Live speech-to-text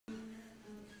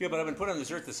Yeah, but I've been put on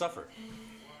this earth to suffer.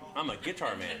 I'm a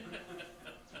guitar man.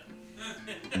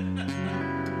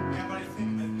 Yeah, but I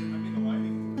think that, I mean, the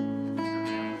lighting.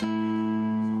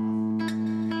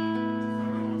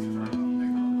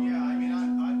 Yeah, I mean,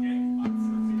 I'm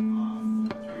flipping off.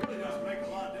 It really doesn't make a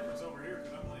lot of difference over here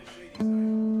because I'm on the shady side.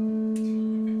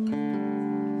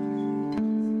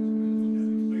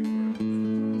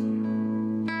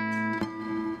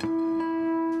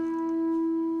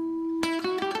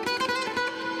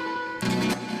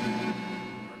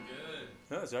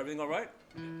 Is everything all right?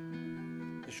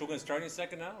 The show going to start in a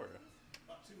second now, or?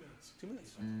 About 2 minutes. 2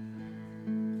 minutes.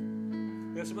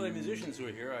 We have some other musicians who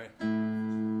are here. I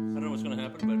don't know what's going to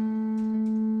happen, but.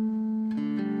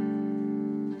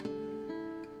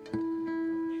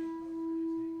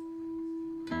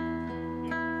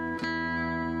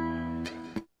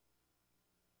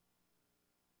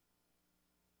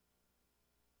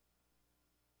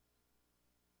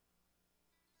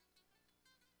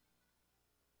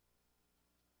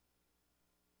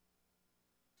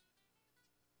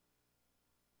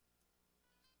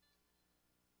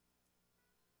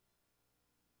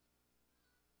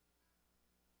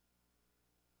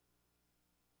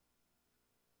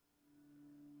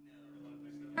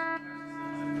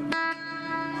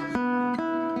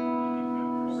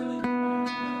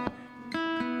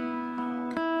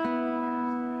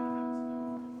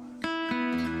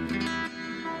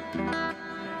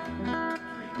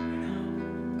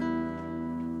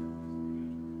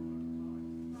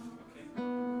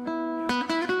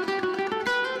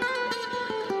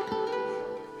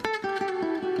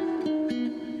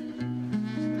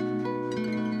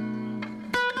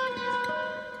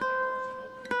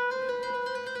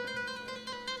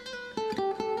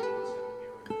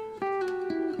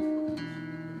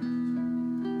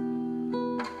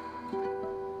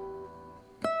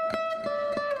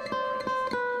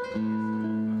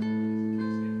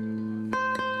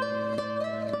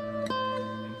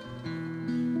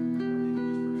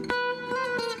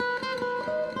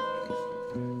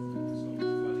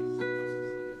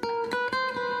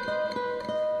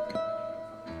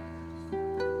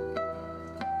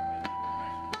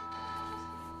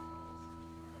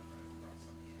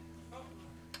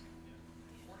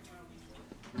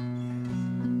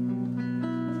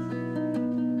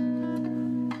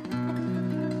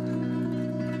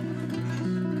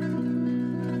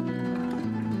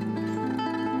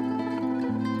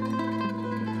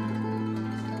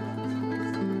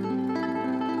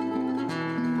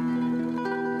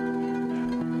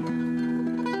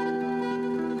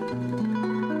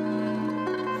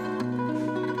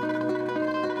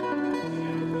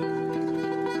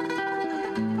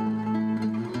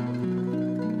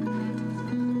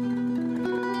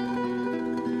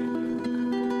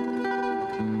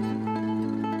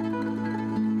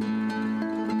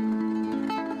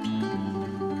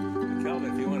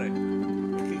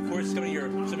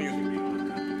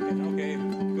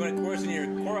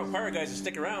 Guys to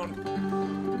stick around.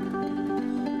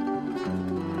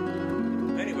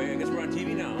 Anyway, I guess we're on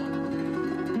TV now.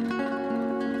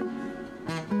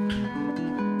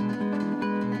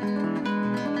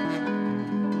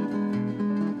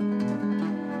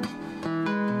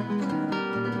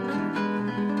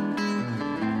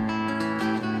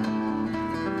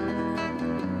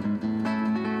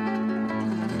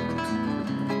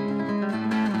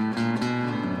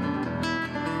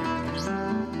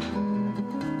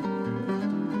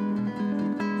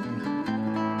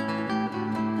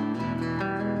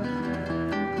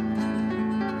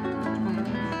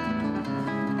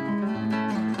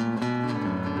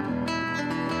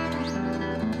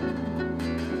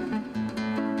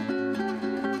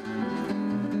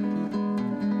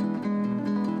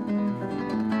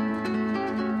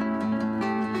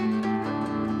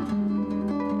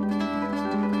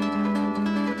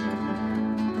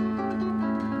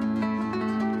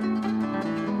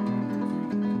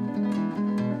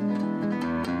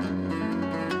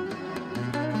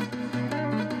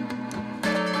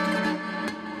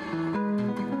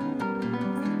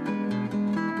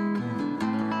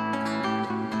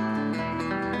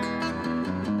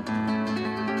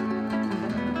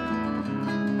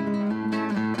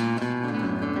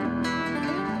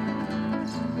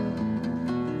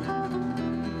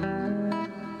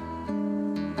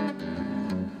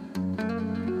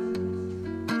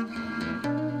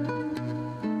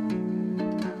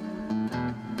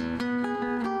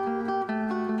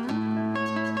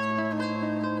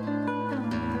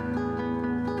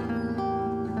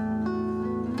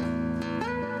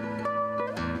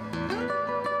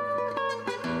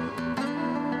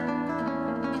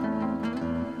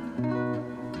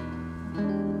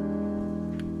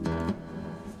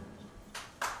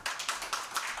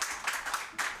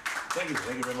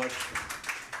 Thank you very much.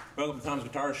 Welcome to Tom's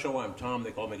Guitar Show. I'm Tom. They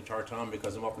call me Guitar Tom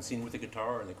because I'm often seen with the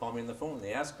guitar, and they call me on the phone.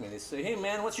 They ask me, they say, hey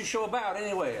man, what's your show about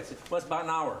anyway? I said, well, it's about an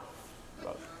hour.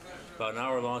 About an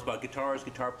hour long. It's about guitars,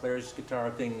 guitar players, guitar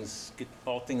things,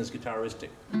 all things guitaristic.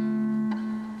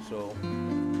 So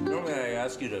normally I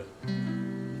ask you to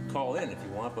call in if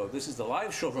you want, but this is the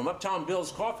live show from Uptown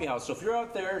Bills Coffee House. So if you're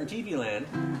out there in TV land,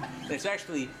 and it's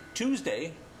actually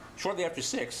Tuesday, shortly after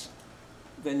 6,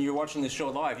 then you're watching this show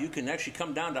live. You can actually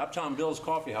come down to Uptown Bills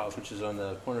Coffee House, which is on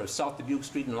the corner of South Dubuque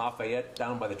Street and Lafayette,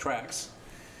 down by the tracks,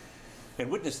 and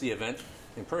witness the event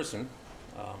in person.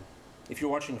 If you're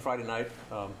watching Friday night,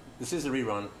 this is a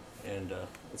rerun, and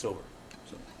it's over.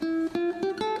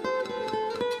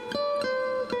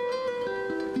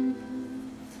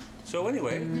 So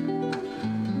anyway, I'm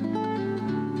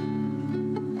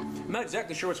not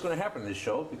exactly sure what's going to happen in this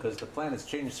show because the plan has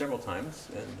changed several times.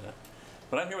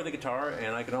 But I'm here with a guitar,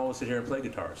 and I can always sit here and play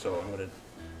guitar, so I'm going to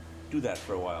do that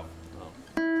for a while.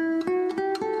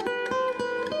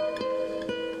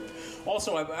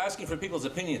 Also, I'm asking for people's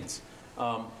opinions.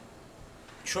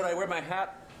 Should I wear my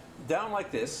hat down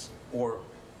like this, or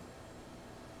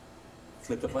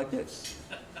flipped up like this?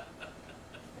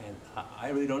 And I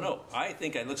really don't know. I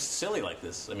think I look silly like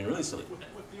this. I mean, really silly.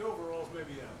 With the overalls,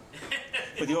 maybe, yeah.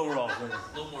 With the overalls. A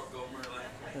little more Gomer-like.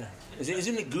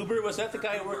 Isn't it Goober? Was that the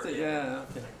guy who worked at? Yeah.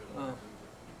 Okay.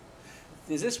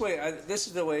 Is this way? This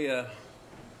is the way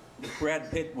Brad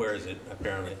Pitt wears it,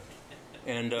 apparently.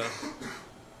 And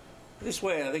this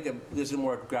way, I think this is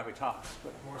more gravitas.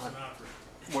 But More Sinatra.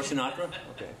 more Sinatra?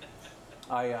 Okay.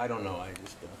 I don't know. I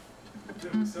just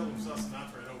Seldom saw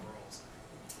Sinatra in overalls.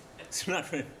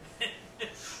 Sinatra.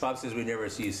 Bob says we never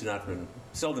see Sinatra.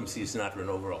 Seldom see Sinatra in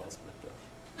overalls.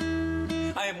 But,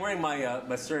 I am wearing my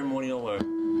my ceremonial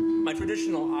my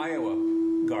traditional Iowa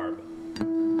garb.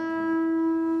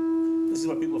 This is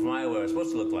what people from Iowa are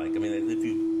supposed to look like. I mean, if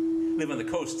you live on the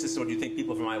coast, this is what you think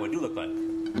people from Iowa do look like.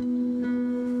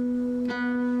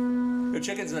 There are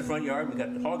chickens in the front yard. We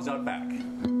got hogs out back.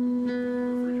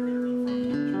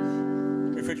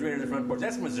 Refrigerator in the front porch.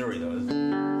 That's Missouri, though.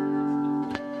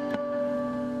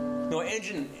 No,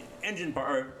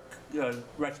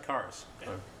 wrecked cars.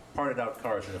 Parted out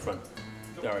cars in the front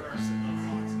yard.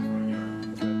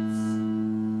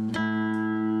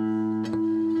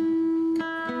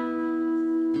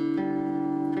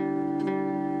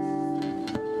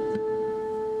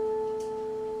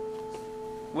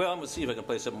 Well, I'm going to see if I can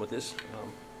play something with this.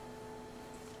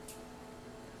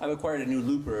 I've acquired a new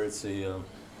looper. It's a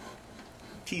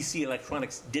PC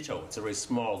Electronics Ditto. It's a very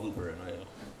small looper, and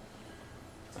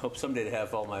I hope someday to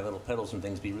have all my little pedals and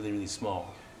things be really, really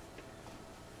small,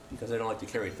 because I don't like to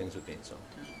carry things with me. So.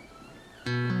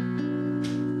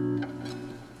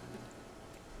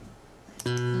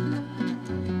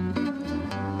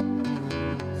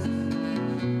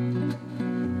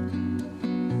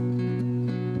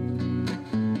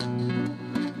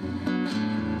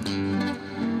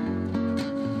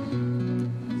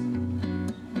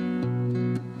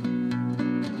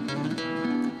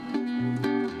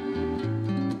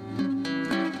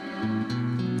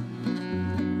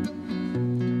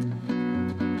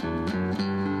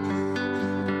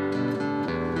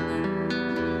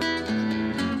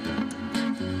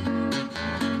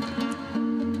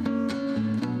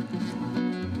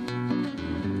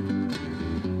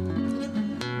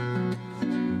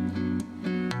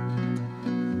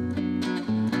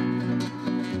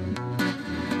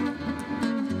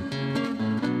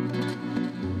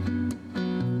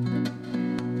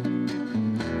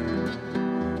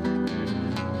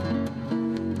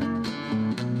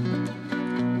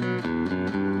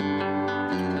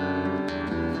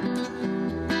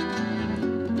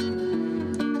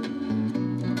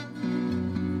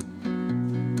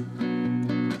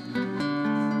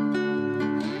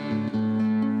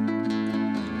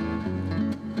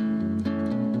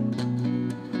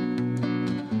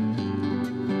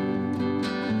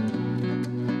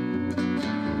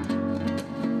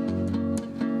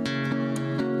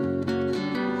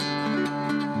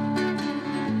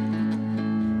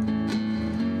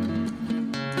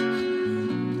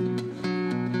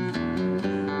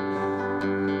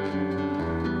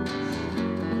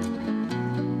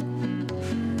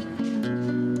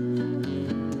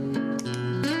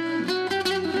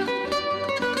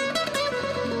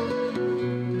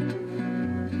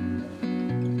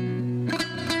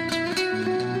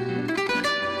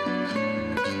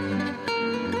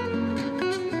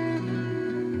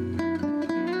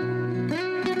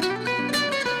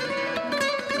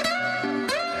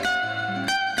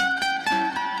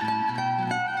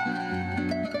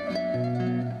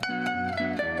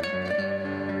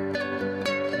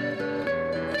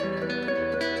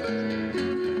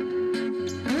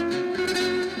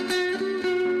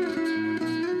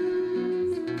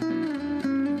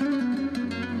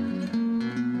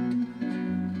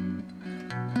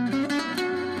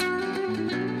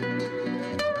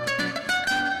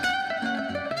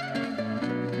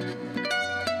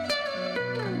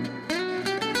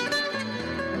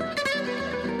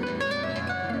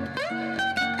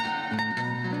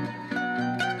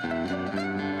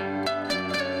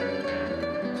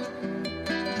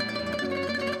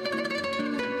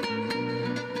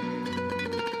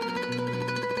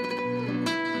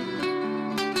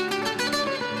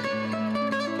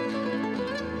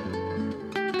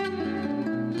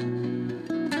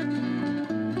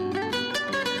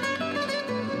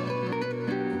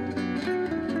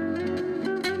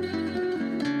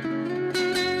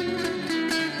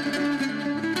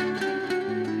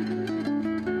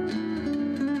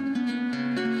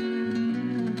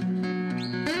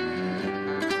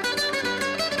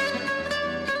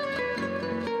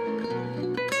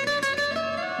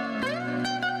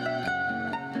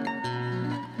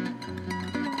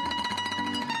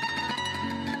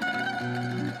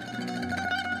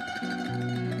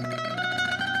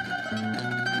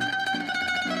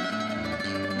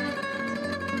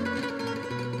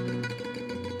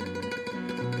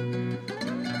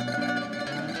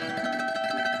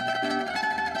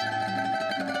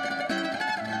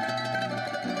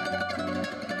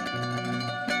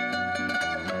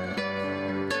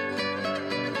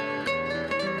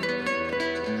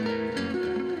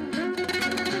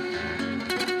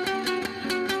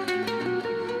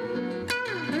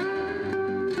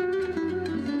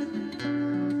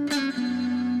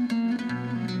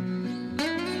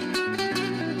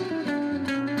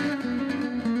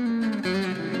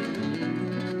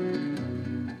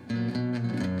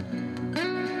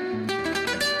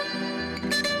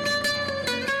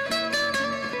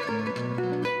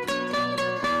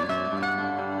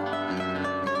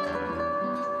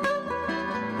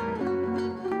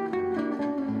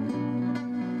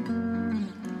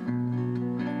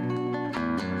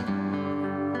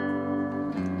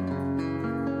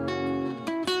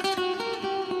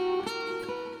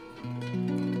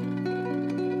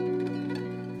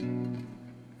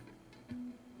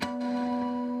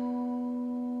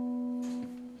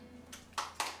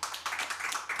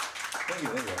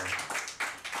 Thank you. There you go.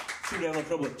 Seem to have a little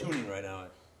trouble with tuning right now.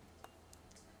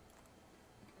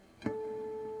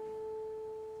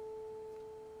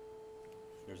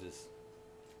 There's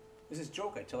this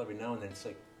joke I tell every now and then. It's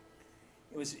like,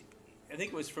 I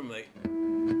think it was from like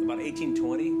about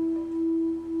 1820.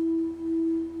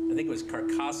 I think it was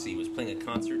Carcassi was playing a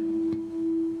concert,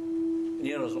 and he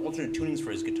had those alternate tunings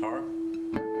for his guitar.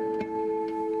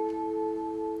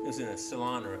 It was in a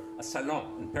salon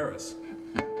in Paris,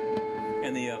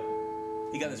 and he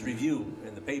got this review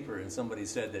in the paper, and somebody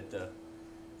said that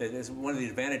one of the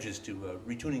advantages to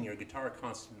retuning your guitar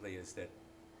constantly is that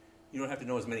you don't have to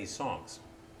know as many songs.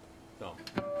 So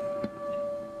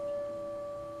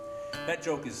that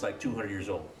joke is like 200 years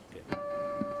old. Okay.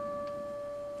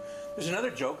 There's another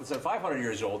joke that's 500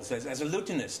 years old. It says, as a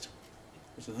lutenist,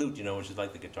 there's a lute, which is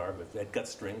like the guitar, but it had gut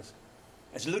strings.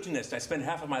 As a lutenist, I spend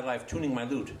half of my life tuning my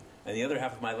lute, and the other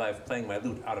half of my life playing my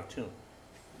lute out of tune.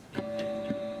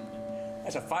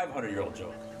 That's a 500-year-old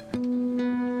joke.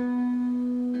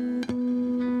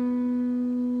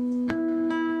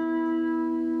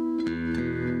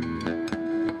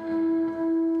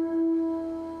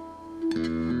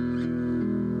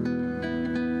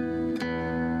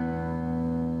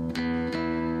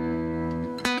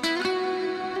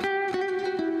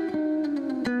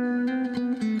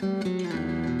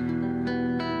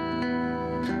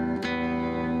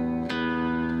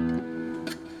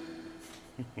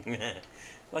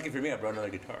 Lucky for me, I brought another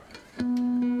guitar.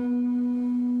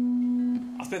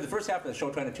 I'll spend the first half of the show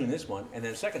trying to tune this one, and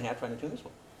then the second half trying to tune this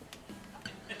one.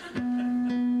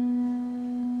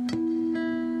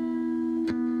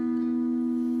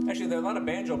 Actually, there are a lot of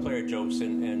banjo player jokes,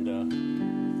 and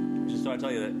just so I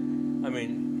tell you that, I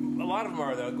mean, a lot of them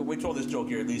are, we told this joke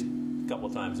here at least a couple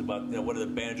of times about, what did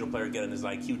the banjo player get on his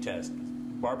IQ test?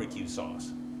 Barbecue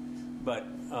sauce. But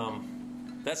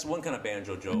that's one kind of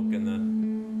banjo joke,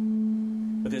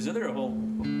 but there's a whole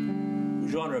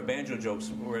genre of banjo jokes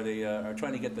where they are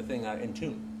trying to get the thing in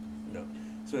tune.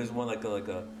 So there's one like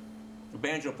a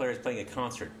banjo player is playing a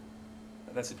concert.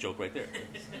 That's a joke right there.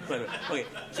 Okay,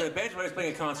 so the banjo player is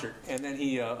playing a concert, and then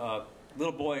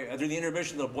little boy, during the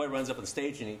intermission, the little boy runs up on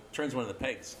stage and he turns one of the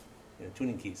pegs,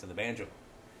 tuning keys on the banjo,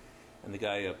 and the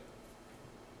guy,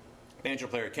 banjo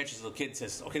player, catches the little kid and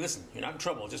says, "Okay, listen, you're not in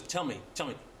trouble. Just tell me,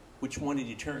 which one did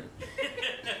you turn?"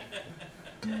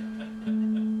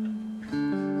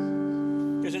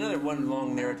 There's another one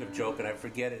long narrative joke, and I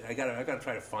forget it. I gotta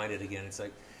try to find it again. It's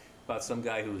like about some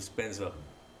guy who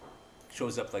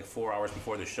shows up like 4 hours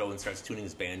before the show and starts tuning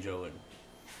his banjo, and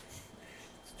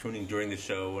tuning during the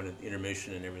show and at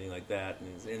intermission and everything like that.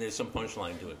 And there's some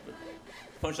punchline to it, but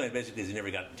the punchline basically is he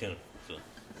never got in tune. So.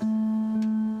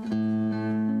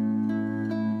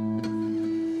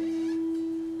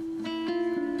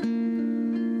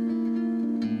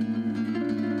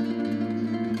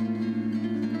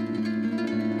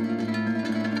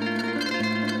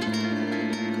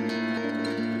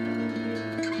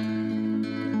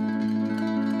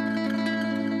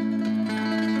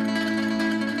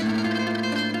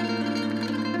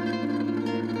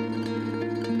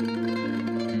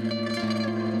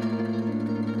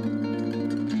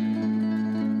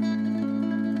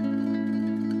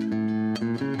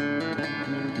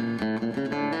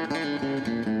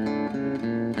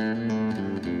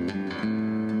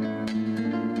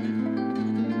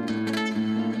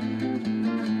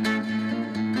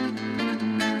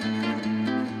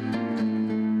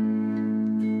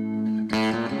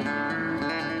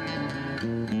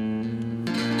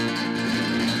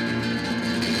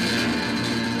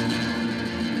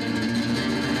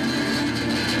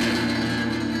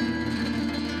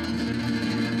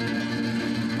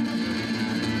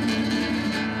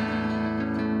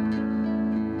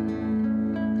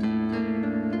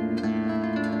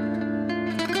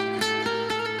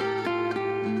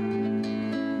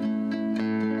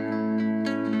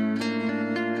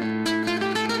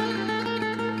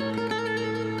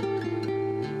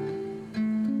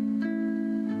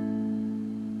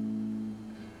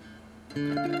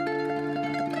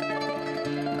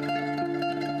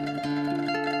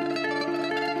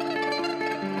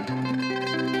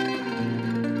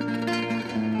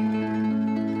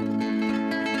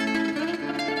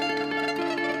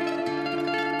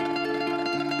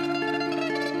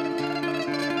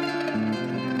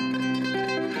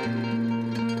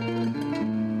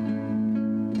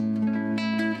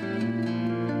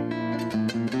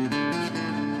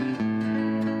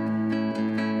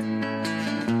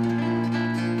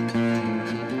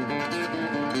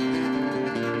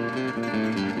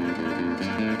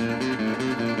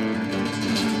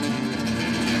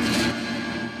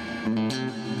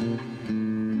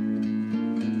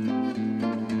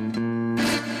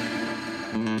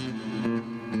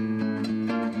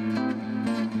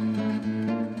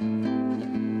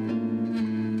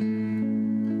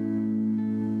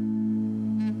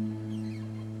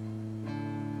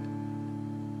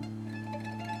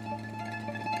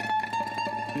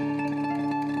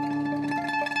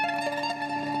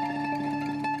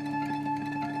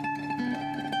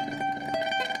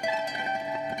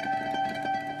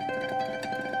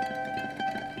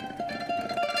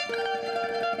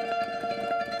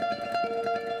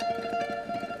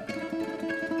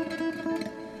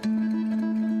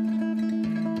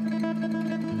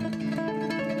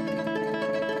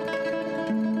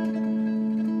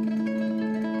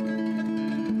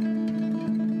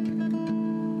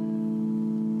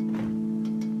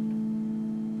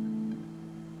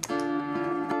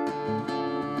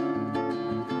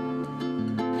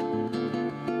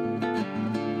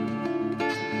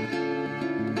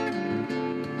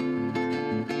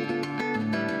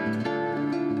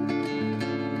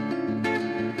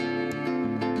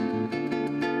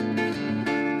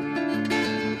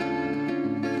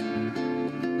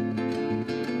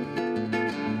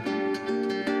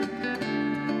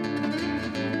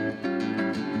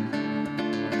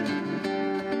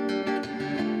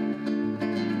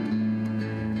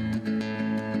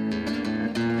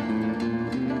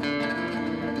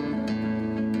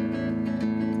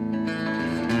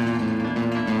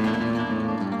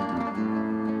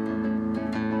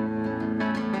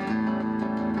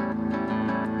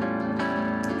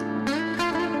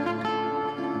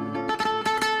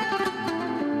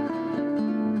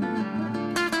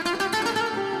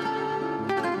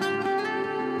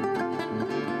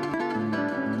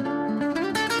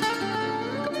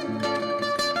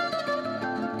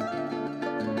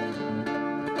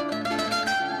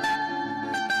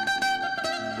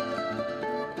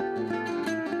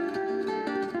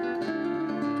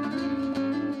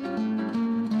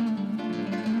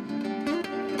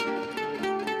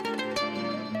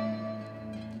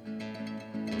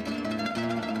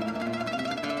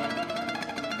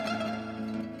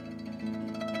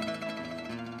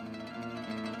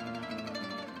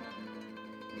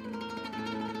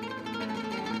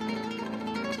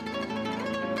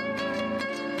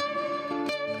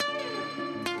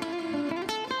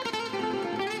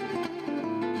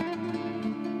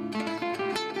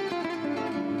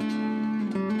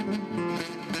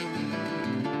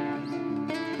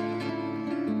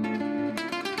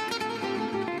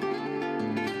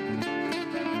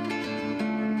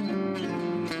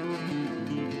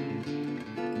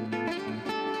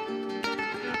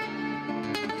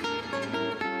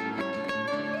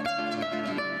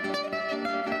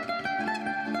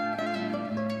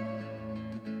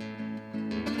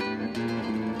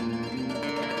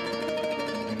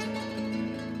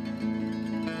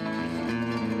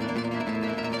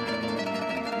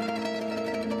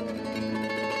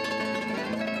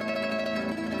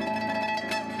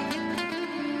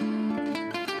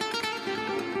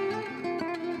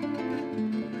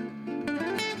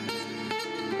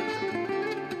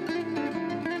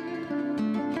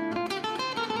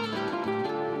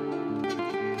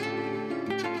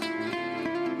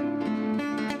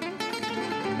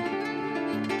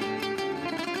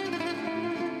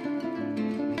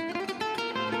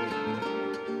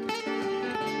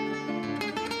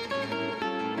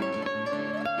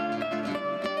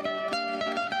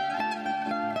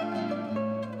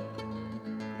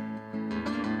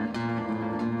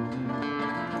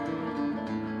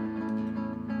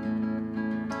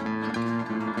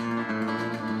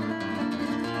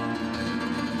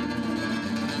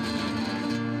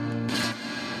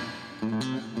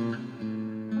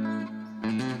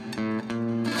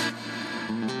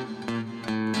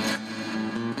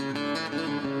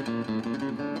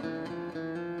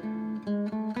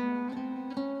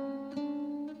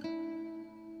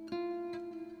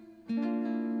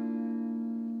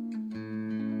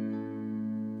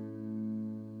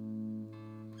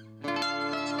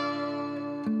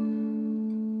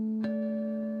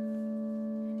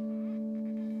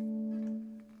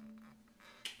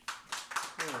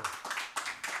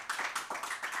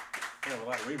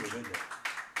 Super good.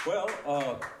 Well,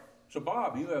 so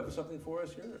Bob, you have something for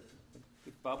us here.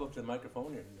 Pick Bob up to the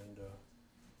microphone and going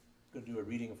to do a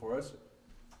reading for us.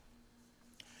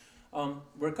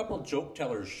 We're a couple of joke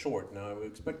tellers short. Now, we're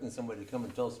expecting somebody to come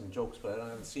and tell us some jokes, but I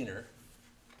haven't seen her.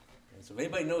 And so if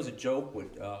anybody knows a joke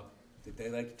that they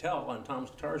like to tell on Tom's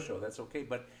Guitar Show, that's okay.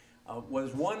 But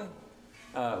was one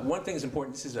thing is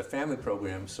important. This is a family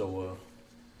program, so...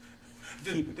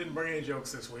 Didn't bring any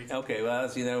jokes this week. Okay, well,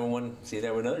 see that one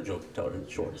another joke teller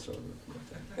short. So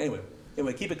anyway,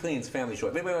 keep it clean. It's a family show.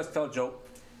 If anybody wants to tell a joke,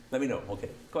 let me know. Okay,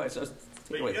 go ahead. So,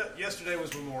 yesterday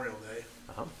was Memorial Day,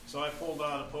 so I pulled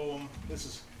out a poem.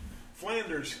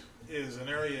 Flanders is an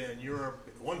area in Europe.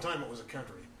 At one time it was a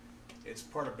country. It's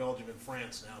part of Belgium and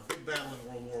France now. Big battle in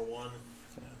World War I.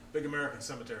 Big American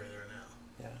cemetery there now.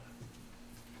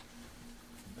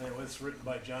 Yeah. Anyway, it's written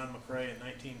by John McCrae in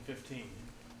 1915.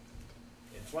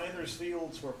 In Flanders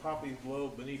fields where poppies blow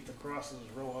beneath the crosses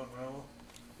row on row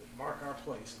that mark our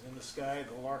place, and in the sky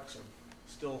the larks are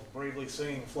still bravely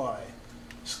singing fly.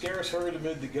 Scarce heard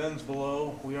amid the guns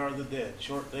below, we are the dead.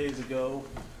 Short days ago,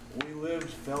 we lived,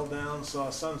 fell down, saw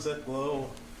sunset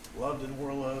glow, loved and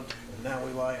were loved, and now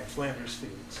we lie in Flanders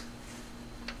fields.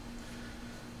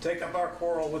 Take up our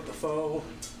quarrel with the foe,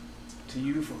 to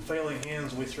you from failing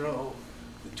hands we throw.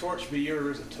 The torch be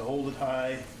yours to hold it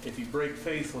high. If you break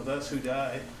faith with us who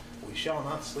die, we shall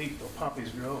not sleep though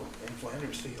poppies grow in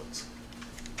Flanders fields.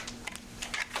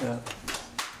 Yeah.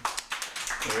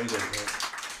 Very good.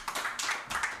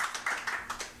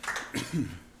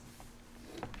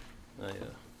 I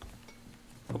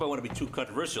hope I want to be too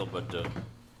controversial, but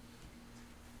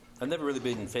I've never really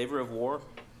been in favor of war,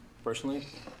 personally.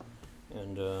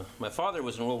 And my father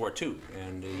was in World War II,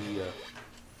 and he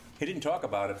didn't talk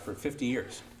about it for 50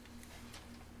 years.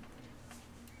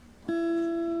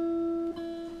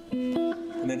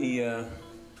 And then he,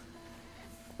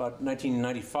 about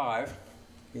 1995,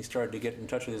 he started to get in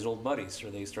touch with his old buddies, or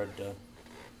they started,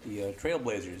 the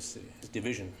Trailblazers, his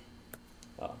division.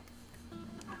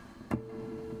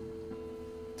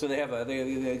 So they have,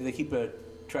 they keep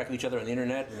track of each other on the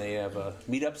internet, and they have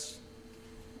meetups.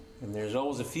 And there's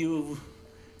always a few,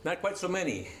 not quite so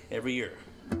many, every year.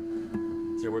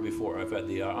 There were before. I've had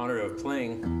the honor of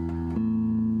playing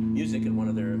music at one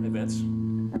of their events,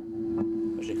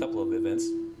 actually a couple of events.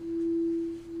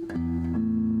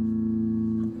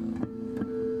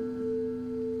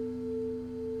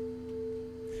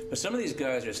 But some of these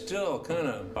guys are still kind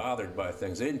of bothered by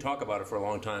things. They didn't talk about it for a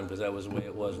long time because that was the way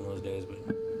it was in those days. But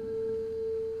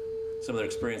some of their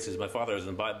experiences. My father was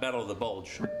in the Battle of the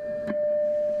Bulge,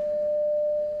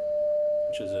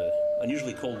 which is an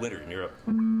unusually cold winter in Europe.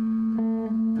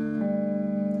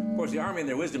 Of course, the Army, in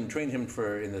their wisdom, trained him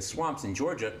in the swamps in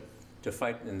Georgia to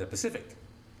fight in the Pacific.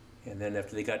 And then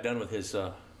after they got done with his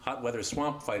hot weather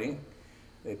swamp fighting,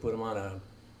 they put him on a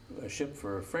ship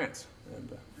for France.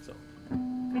 And so,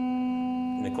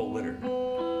 in the cold winter.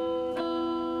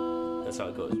 That's how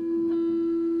it goes.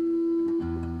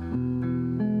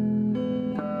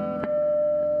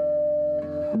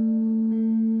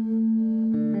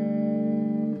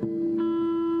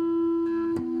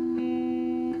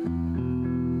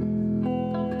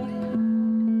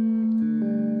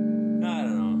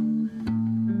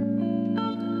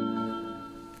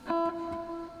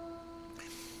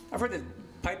 I've heard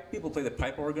that people play the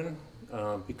pipe organ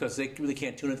because they really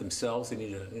can't tune it themselves. They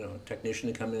need a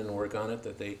technician to come in and work on it.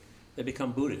 That they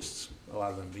become Buddhists, a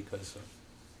lot of them, because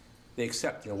they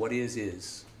accept what is,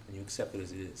 and you accept it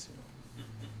as it is.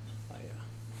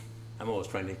 I'm always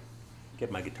trying to get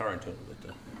my guitar in tune, but.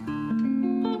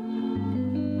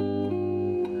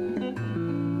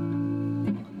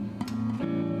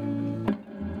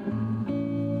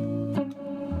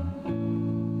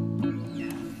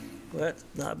 That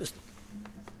knob is.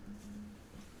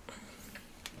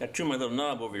 I tune my little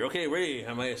knob over here. Okay, ready?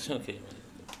 Okay.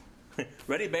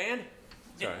 Ready, band?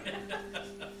 Sorry.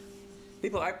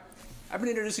 I've been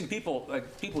introducing people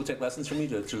who take lessons from me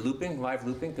to looping, live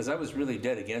looping, because I was really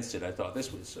dead against it. I thought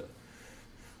this was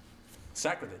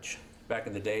sacrilege back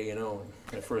in the day, when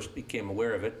I first became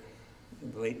aware of it.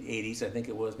 In the late 80s, I think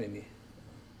it was, maybe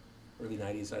early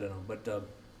 90s, I don't know. But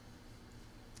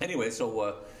anyway,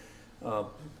 so.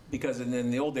 Because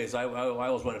in the old days, I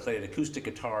always wanted to play an acoustic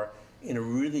guitar in a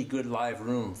really good live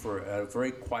room for a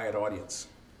very quiet audience.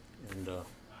 And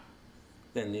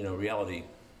then, reality,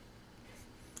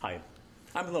 I'm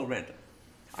a little random.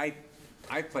 I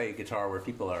play guitar where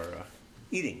people are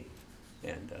eating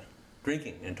and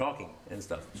drinking and talking and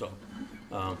stuff.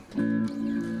 But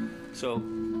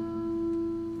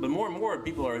more and more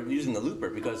people are using the looper,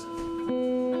 because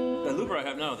the looper I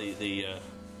have now, the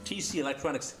TC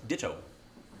Electronics Ditto,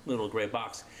 little gray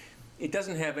box. It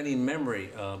doesn't have any memory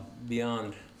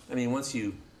beyond. I mean, once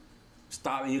you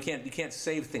stop, you can't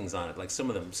save things on it like some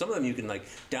of them. Some of them you can like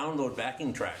download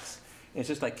backing tracks. And it's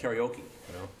just like karaoke,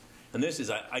 you know. And this is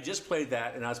I just played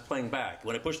that and I was playing back.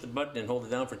 When I push the button and hold it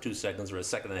down for 2 seconds or a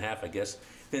second and a half, I guess,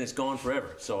 then it's gone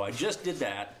forever. So I just did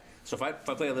that. So if I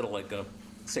play a little like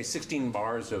say 16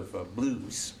 bars of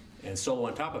blues and solo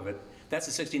on top of it, that's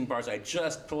the 16 bars I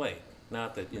just played.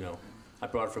 Not that, you know, I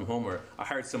brought it from home or I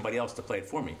hired somebody else to play it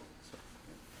for me. So,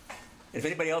 if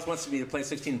anybody else wants me to play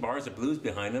 16 bars of blues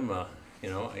behind them, you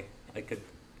know, I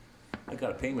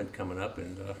got a payment coming up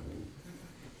and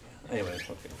anyway,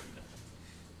 okay.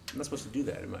 I'm not supposed to do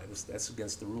that, am I? That's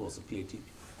against the rules of PAT.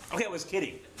 Okay, I was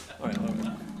kidding. All right,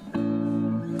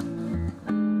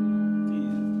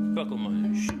 buckle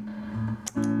my shoe.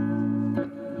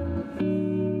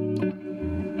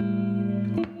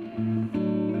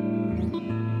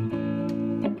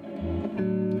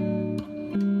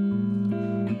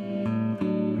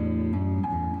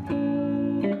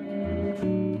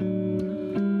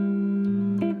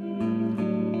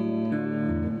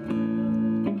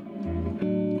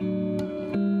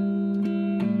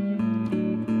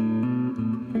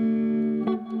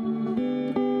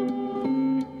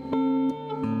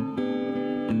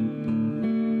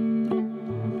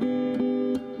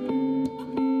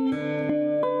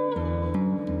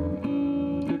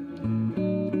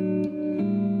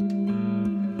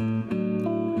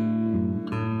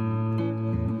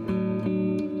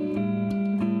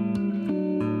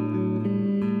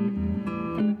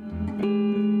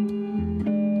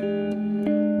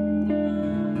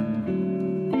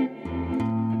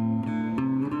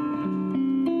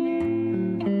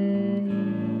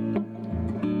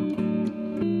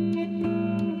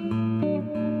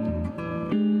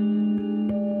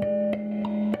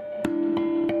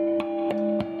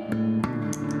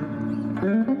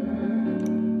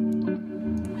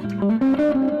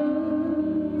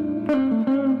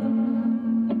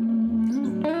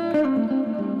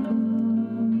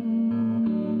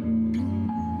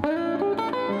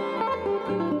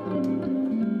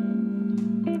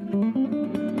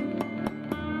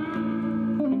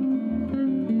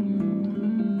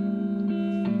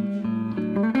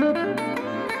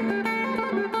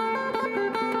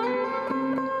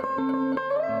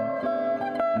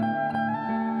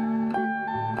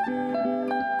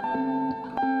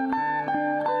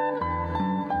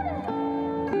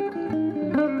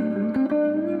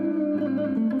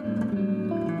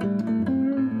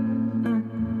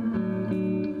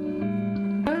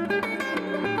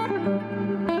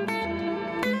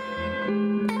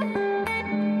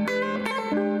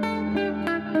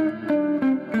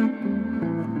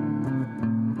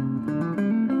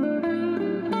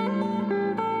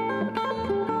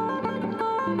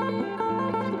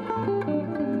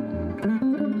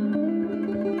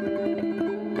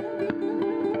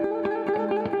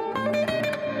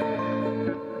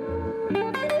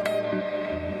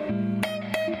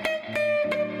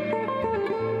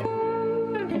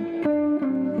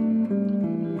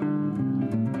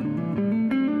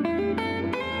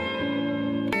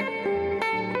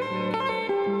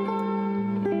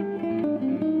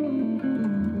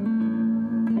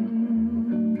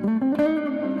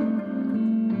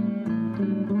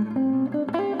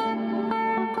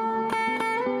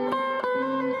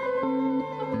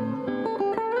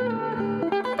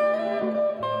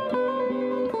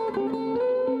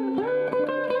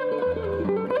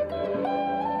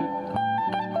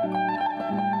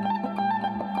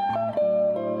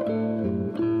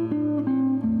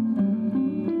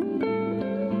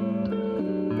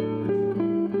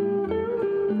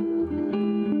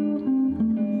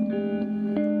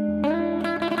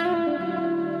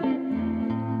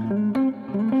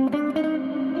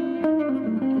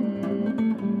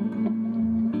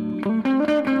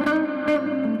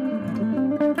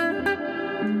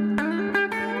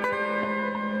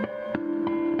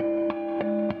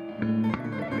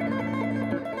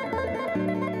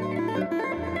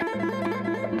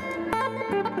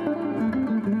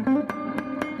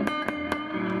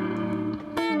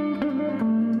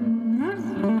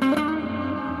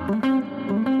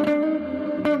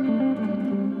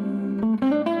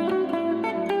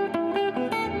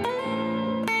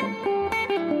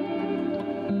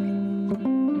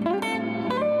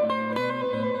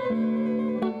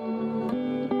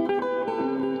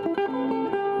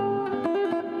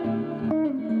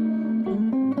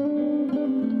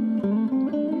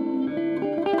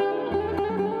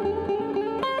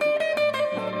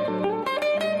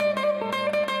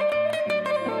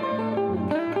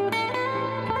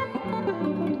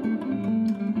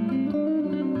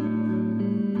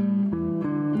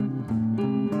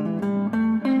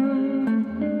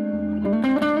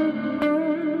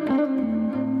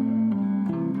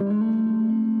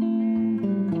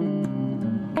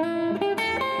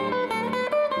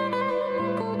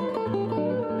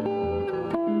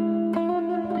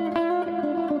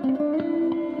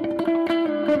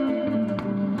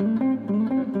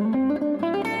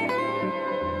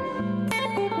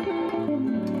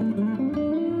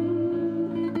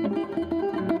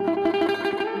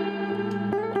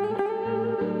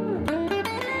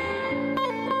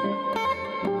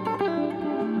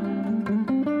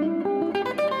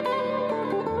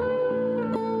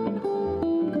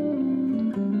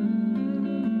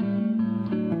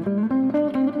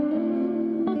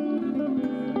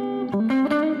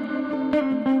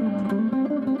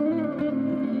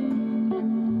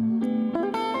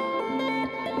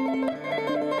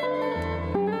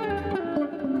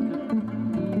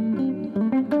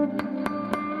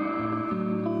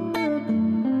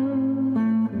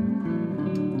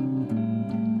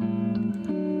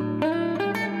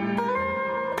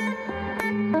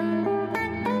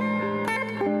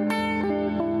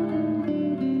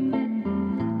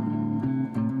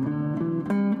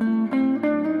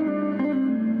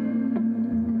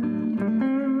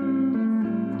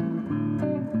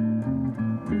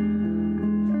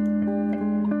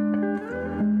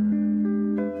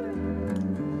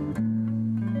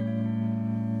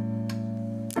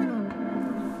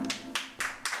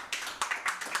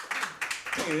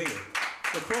 you, thank you.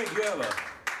 So Craig, you have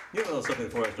a little something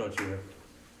for us, don't you?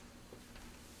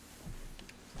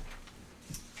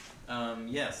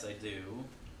 Yes, I do.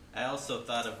 I also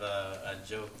thought of a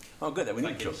joke. Oh, good. That we If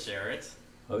I need can jokes. share it.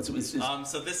 Oh, it's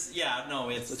So this, yeah, no,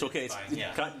 it's okay. It's fine, It's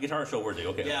yeah. guitar show worthy.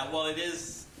 Okay. Yeah, well, it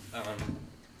is.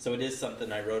 So it is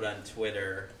something I wrote on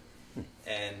Twitter,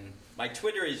 and my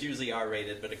Twitter is usually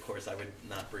R-rated, but of course I would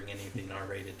not bring anything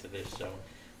R-rated to this show.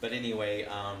 But anyway,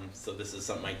 so this is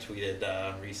something I tweeted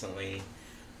recently,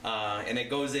 and it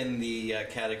goes in the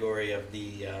category of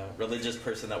the religious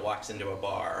person that walks into a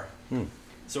bar.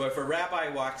 So if a rabbi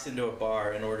walks into a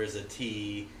bar and orders a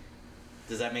tea,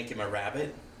 does that make him a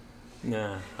rabbit?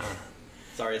 Nah.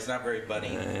 Sorry, it's not very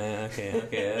funny.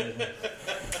 Okay.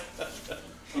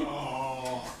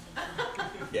 Oh.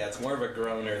 Yeah, it's more of a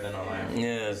groaner than a laugh.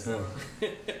 Yes.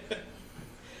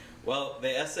 Well,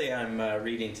 the essay I'm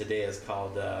reading today is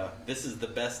called This is the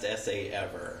Best Essay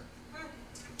Ever.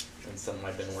 It's something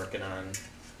I've been working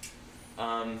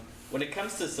on. When it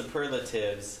comes to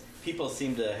superlatives, people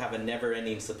seem to have a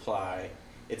never-ending supply.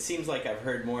 It seems like I've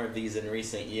heard more of these in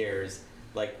recent years,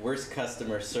 like worst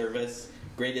customer service,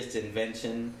 greatest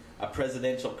invention, a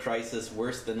presidential crisis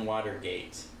worse than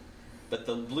Watergate. But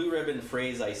the blue ribbon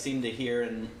phrase I seem to hear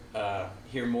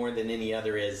more than any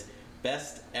other is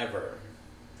best ever.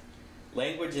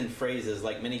 Language and phrases,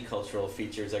 like many cultural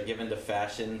features, are given to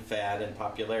fashion, fad, and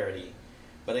popularity.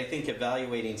 But I think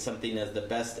evaluating something as the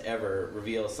best ever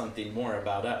reveals something more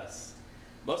about us.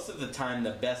 Most of the time,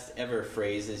 the best ever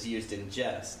phrase is used in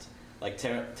jest, like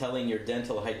telling your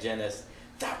dental hygienist,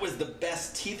 "That was the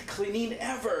best teeth cleaning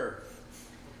ever!"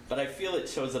 But I feel it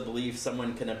shows a belief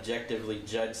someone can objectively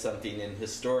judge something in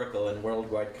historical and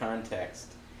worldwide context.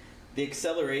 The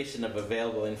acceleration of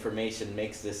available information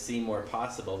makes this seem more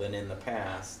possible than in the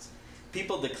past.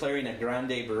 People declaring a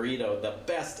grande burrito the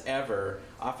best ever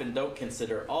often don't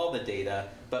consider all the data,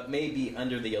 but may be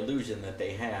under the illusion that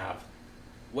they have.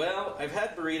 Well, I've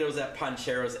had burritos at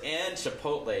Pancheros and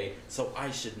Chipotle, so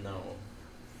I should know.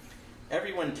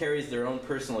 Everyone carries their own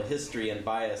personal history and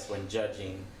bias when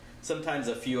judging. Sometimes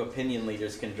a few opinion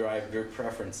leaders can drive group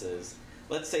preferences.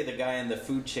 Let's say the guy on the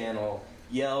Food Channel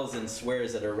yells and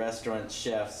swears at a restaurant's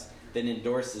chefs, then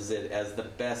endorses it as the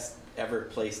best ever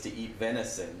place to eat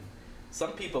venison.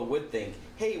 Some people would think,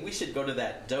 hey, we should go to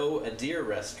that Doe a Deer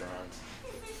restaurant.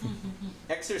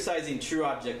 Exercising true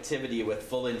objectivity with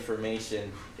full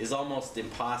information is almost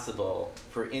impossible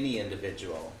for any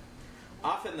individual.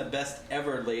 Often the best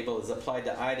ever label is applied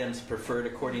to items preferred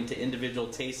according to individual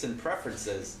tastes and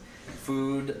preferences.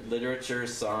 Food, literature,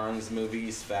 songs,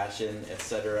 movies, fashion,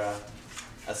 etc.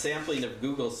 A sampling of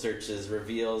Google searches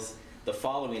reveals the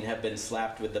following have been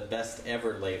slapped with the best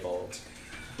ever label: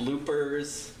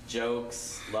 bloopers,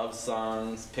 jokes, love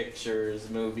songs, pictures,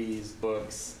 movies,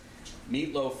 books,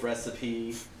 meatloaf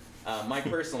recipe, my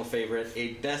personal favorite,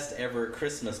 a best ever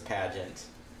Christmas pageant.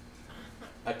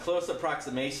 A close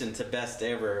approximation to best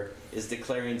ever is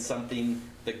declaring something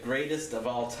the greatest of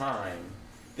all time.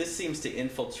 This seems to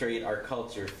infiltrate our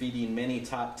culture, feeding many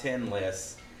top 10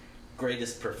 lists.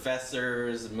 Greatest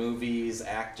professors, movies,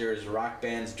 actors, rock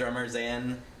bands, drummers,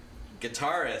 and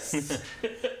guitarists.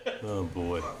 Oh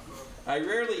boy. I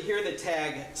rarely hear the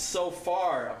tag "so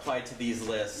far" applied to these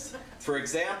lists. For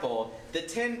example, the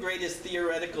 10 greatest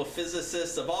theoretical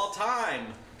physicists of all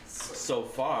time. So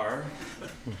far.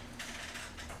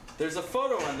 There's a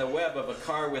photo on the web of a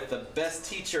car with the best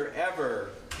teacher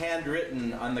ever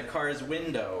handwritten on the car's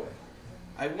window.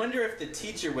 I wonder if the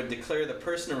teacher would declare the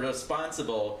person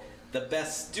responsible the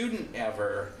best student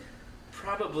ever.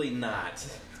 Probably not.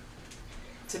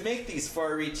 To make these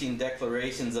far-reaching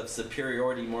declarations of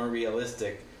superiority more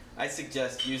realistic, I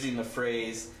suggest using the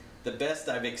phrase, the best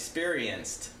I've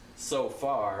experienced so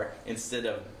far, instead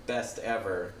of best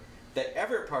ever. The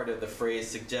ever part of the phrase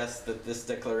suggests that this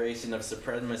declaration of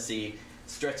supremacy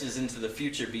stretches into the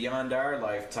future beyond our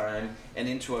lifetime and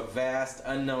into a vast,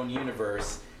 unknown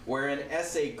universe where an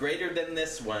essay greater than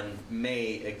this one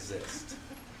may exist.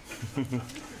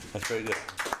 That's very good.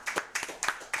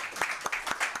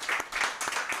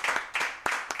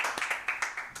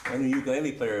 I'm a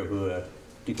ukulele player who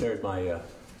declared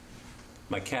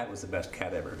my cat was the best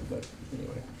cat ever. But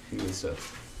anyway, he was.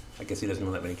 I guess he doesn't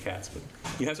know that many cats. But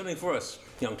you have something for us,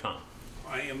 young Tom.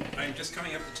 I'm just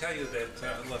coming up to tell you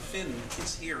that La Fin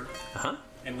is here,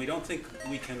 and we don't think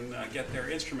we can get their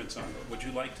instruments on. But would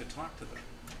you like to talk to them?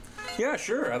 Yeah,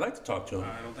 sure. I'd like to talk to him.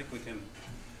 I don't think we can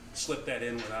slip that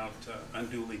in without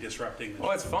unduly disrupting the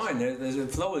Oh, it's fine. The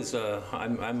flow is.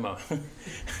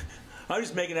 I'm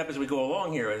just making it up as we go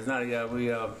along here. It's not.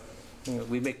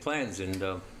 We make plans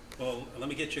and. Well, let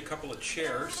me get you a couple of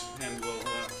chairs, and we'll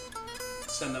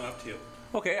send them up to you.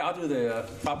 Okay, I'll do the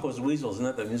Papa's Weasels. Isn't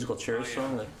that the musical chairs I,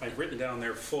 song? I've written down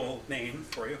their full name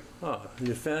for you. Ah,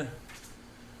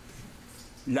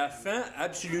 La fin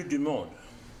absolue du monde.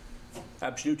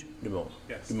 Absolute du monde.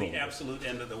 Yes, Du the monde. absolute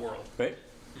end of the world. Oui,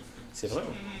 c'est vrai.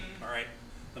 All right,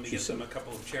 let me get them a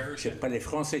couple of chairs. J'ai parlé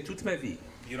français toute ma vie.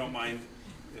 You don't mind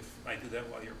if I do that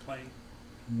while you're playing?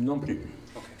 Non plus.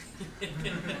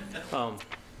 Okay.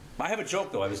 I have a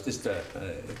joke though. I was just a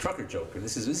trucker joke.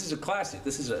 This is a classic.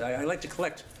 I like to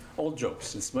collect old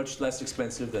jokes. It's much less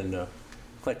expensive than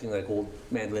collecting like old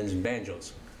mandolins and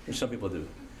banjos, which some people do.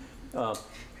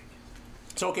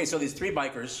 So these three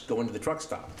bikers go into the truck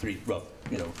stop.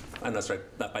 I'm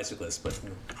not bicyclists, but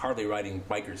Harley riding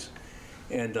bikers.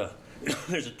 And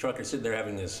there's a trucker sitting there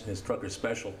having his trucker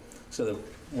special. So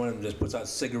one of them just puts out a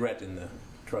cigarette in the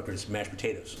trucker's mashed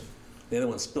potatoes. The other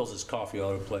one spills his coffee all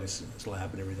over the place, and his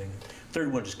lap and everything. The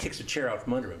third one just kicks a chair out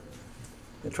from under him.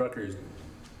 The trucker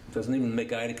doesn't even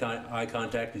make eye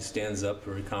contact. He stands up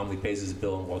very calmly, pays his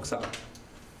bill, and walks out.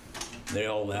 They're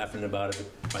all laughing about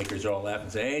it. The bikers are all laughing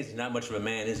and say, hey, he's not much of a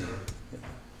man, is he?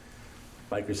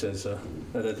 Biker says,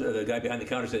 the guy behind the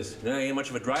counter says, no, he ain't much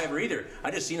of a driver either.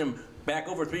 I just seen him back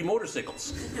over 3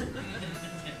 motorcycles.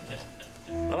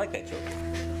 I like that joke.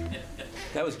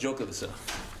 That was a joke of this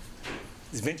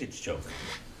vintage joke.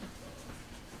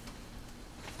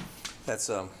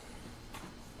 That's,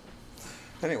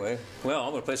 anyway, well,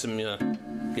 I'm going to play some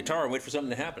guitar and wait for something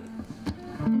to happen.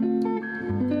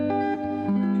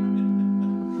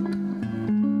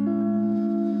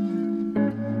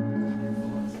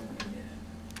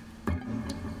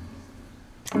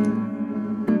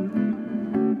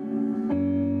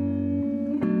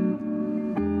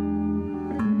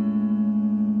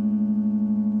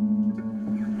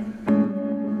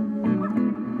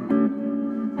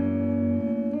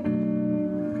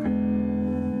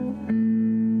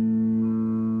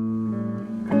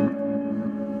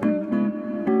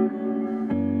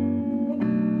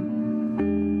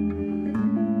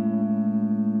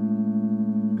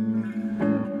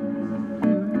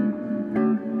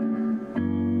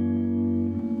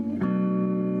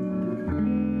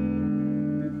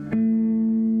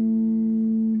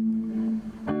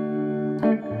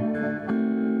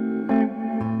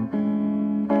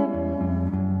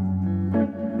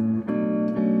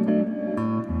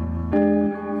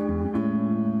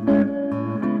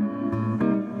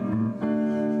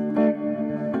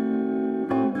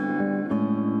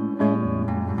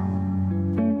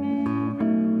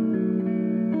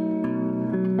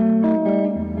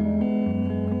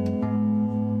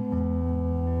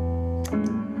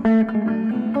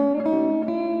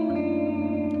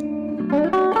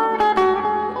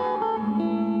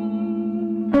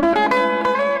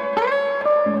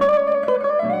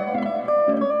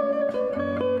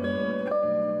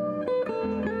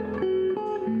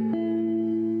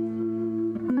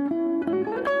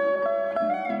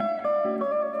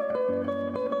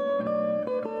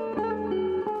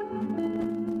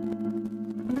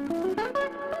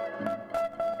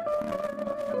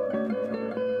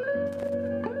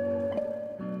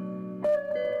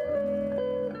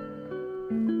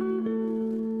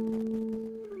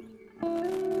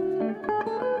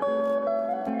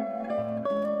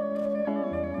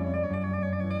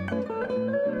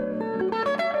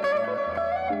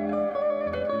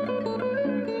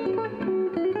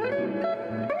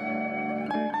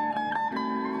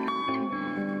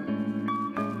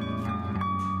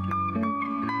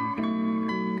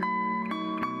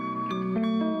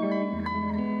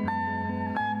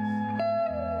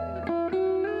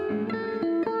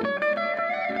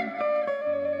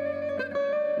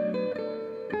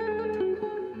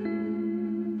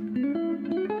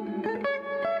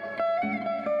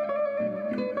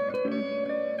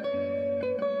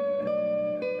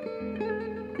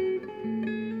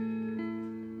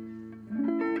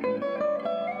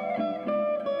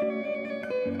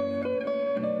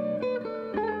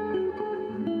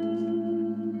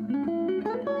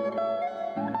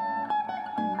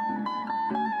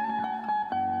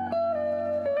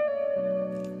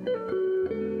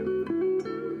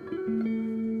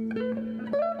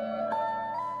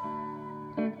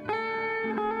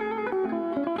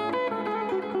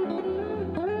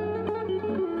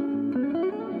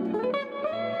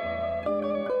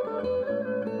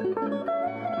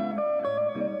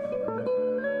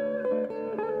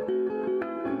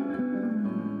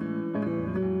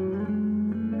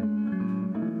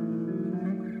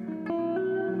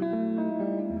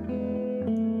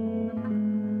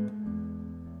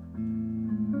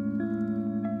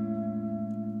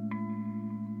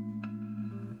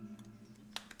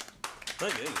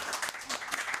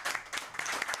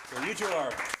 So you two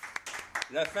are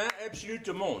la fin absolue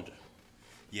du monde.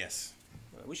 Yes.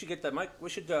 We should get that mic. We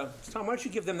should, Tom, why don't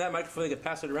you give them that mic before they can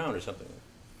pass it around or something?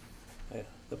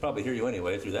 They'll probably hear you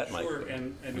anyway through that mic. Sure,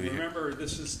 and remember,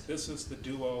 this is the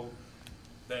duo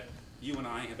that you and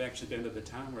I have actually been to the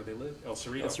town where they live, El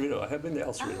Cerrito. El Cerrito. I have been to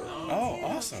El Cerrito. Oh,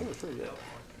 awesome. Sure, yeah.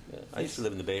 Yeah. I used to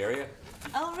live in the Bay Area.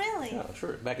 Oh, really? Yeah,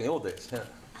 sure. Back in the old days. Yeah.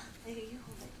 There, you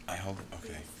hold it. I hold it.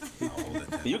 Okay. I'll hold it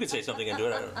then. You could say something into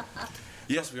it. I don't know.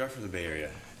 Yes, we are from the Bay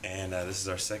Area, and this is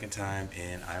our second time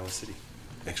in Iowa City.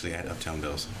 Actually, at Uptown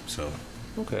Bills. So.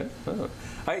 Okay. Oh.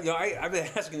 I've been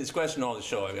asking this question all the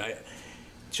show. I mean,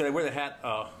 should I wear the hat?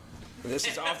 This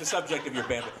is off the subject of your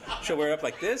band. But should I wear it up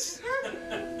like this?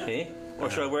 Okay. Or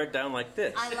should I wear it down like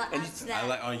this? I like that. I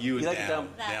like on you. You like it down.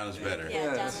 down? Down is better.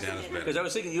 Yeah, Down is better. Because I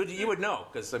was thinking you would know.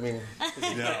 Because I mean,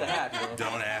 'cause you No, got the hat. You know?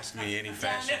 don't ask me any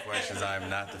fashion questions. I'm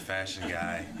not the fashion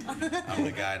guy. I'm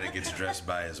the guy that gets dressed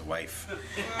by his wife.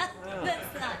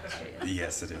 That's not true.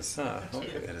 Yes, it is.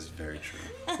 Okay. That is very true.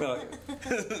 Well,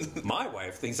 my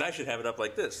wife thinks I should have it up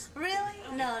like this. Really?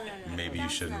 No. Maybe you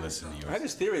That's shouldn't not- listen to I have yours.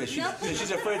 this theory that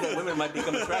she's afraid that women might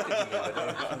become attracted to me.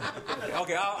 But,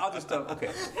 okay, I'll just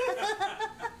okay.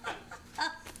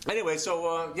 Anyway,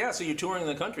 so so you're touring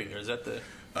the country, or is that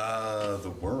The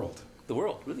world. the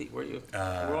world? Really? Where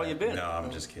all you been? No,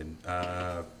 I'm just kidding. this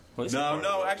is part of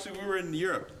No. it. Actually, we were in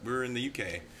Europe. We were in the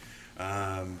UK.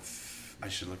 I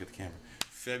should look at the camera.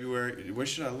 February. Where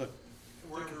should I look?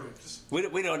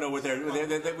 We don't know what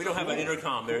we don't have an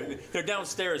intercom. They're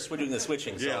downstairs. We're doing the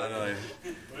switching. So Yeah, I know.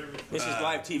 this is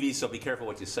live TV, so be careful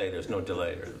what you say. There's no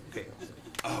delay. Okay.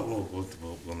 Oh,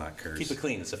 we'll not curse. Keep it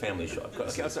clean. It's a family show.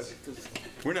 Okay,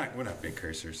 We're not big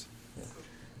cursors.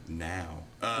 Now.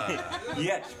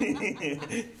 Yet.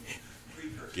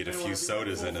 Get a few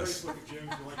sodas in us.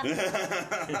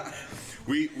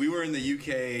 We were in the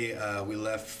UK. We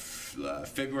left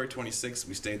February 26th.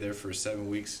 We stayed there for 7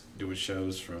 weeks, doing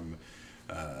shows from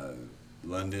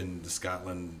London to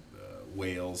Scotland,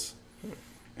 Wales.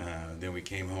 Then we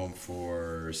came home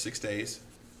for 6 days,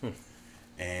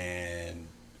 and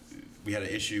we had an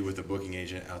issue with a booking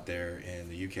agent out there in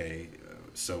the UK,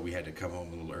 so we had to come home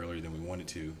a little earlier than we wanted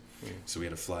to. So we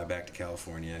had to fly back to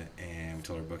California, and we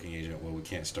told our booking agent, well, we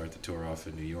can't start the tour off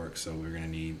in New York, so we're going to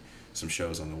need some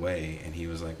shows on the way. And he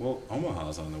was like, well,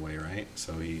 Omaha's on the way, right?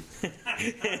 So he...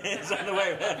 It's on the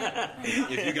way.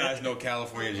 If you guys know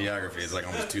California geography, it's like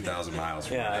almost 2,000 miles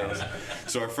from our house.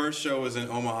 So our first show was in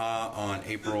Omaha on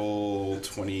April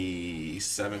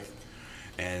 27th,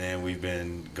 and then we've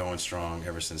been going strong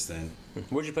ever since then.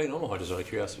 Where'd you play in Omaha, just out of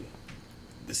curiosity?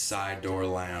 The Side Door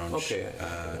Lounge. Okay.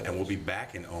 And we'll be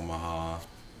back in Omaha.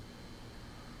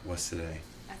 What's today?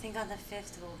 I think on the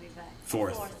 5th we'll be back.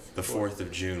 4th. The 4th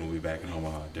of June we'll be back in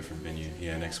Omaha, different venue.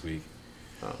 Yeah, next week.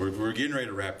 Oh. We're getting ready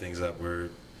to wrap things up. We're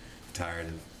tired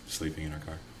of sleeping in our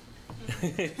car.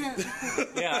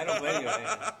 Yeah, I don't blame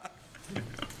you.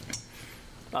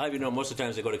 I'll have you know, most of the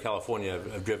times I go to California,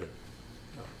 I've driven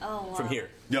Oh, wow. from here.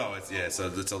 No,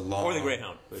 so it's a long... Or the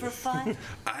Greyhound. For fun?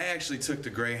 I actually took the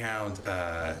Greyhound.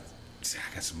 I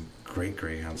got some great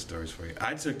Greyhound stories for you.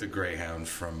 I took the Greyhound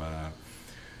from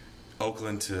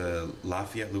Oakland to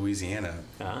Lafayette, Louisiana,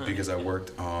 because I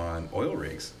worked on oil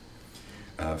rigs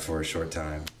for a short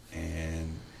time,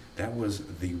 and that was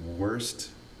the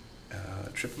worst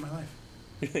trip of my life.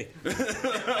 Really?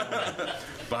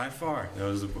 By far. That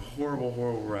was a horrible,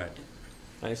 horrible ride.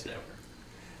 I see.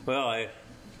 Well, I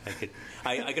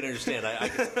could understand.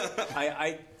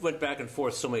 I went back and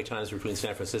forth so many times between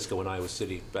San Francisco and Iowa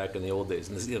City back in the old days,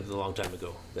 and this is a long time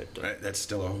ago. That's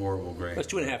still a horrible grade.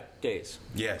 That's 2.5 days.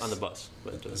 Yes. On the bus.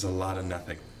 But, There's a lot of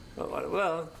nothing.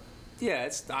 well, yeah.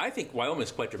 I think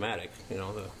Wyoming's quite dramatic. You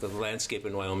know, the landscape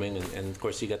in Wyoming, and of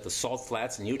course you got the salt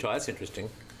flats in Utah. That's interesting.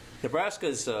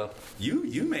 Nebraska's.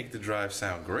 You make the drive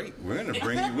sound great. We're going to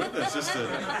bring you with us just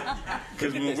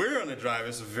because when we're on the drive,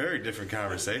 it's a very different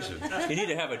conversation. You need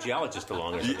to have a geologist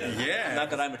along or something. Yeah. Not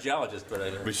that I'm a geologist, but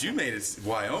I. But you made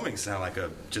Wyoming sound like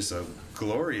just a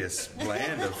glorious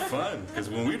land of fun. Because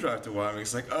when we drive to Wyoming,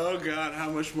 it's like, oh God, how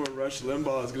much more Rush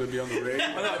Limbaugh is going to be on the radio?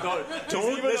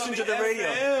 Don't listen to the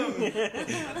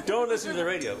radio. Don't listen to the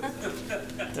radio.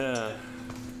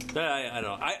 I don't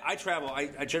know. I travel.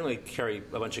 I generally carry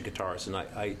a bunch of guitars, and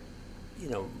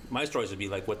my stories would be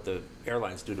like what the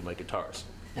airlines do to my guitars.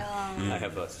 I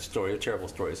have a story, terrible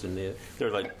stories, and they're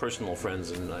like personal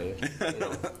friends, and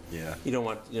Yeah. you don't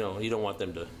want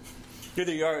them to. Here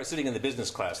you are sitting in the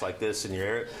business class like this, and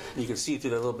you can see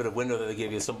through the little bit of window that they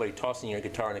give you somebody tossing your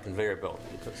guitar on a conveyor belt.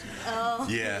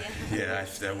 Yeah.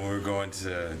 When we were going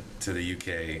to the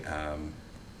UK,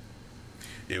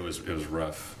 it was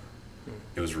rough.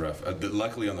 It was rough.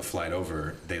 Luckily, on the flight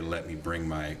over, they let me bring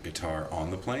my guitar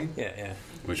on the plane. Yeah.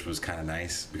 Which was kind of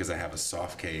nice because I have a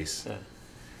soft case Yeah.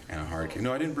 and a hard case.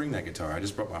 No, I didn't bring that guitar. I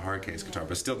just brought my hard case guitar,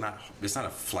 but still not. It's not a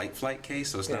flight case,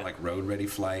 so it's Yeah. not like road ready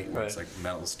flight where it's Right. like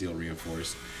metal steel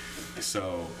reinforced.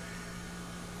 So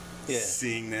Yeah.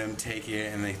 seeing them take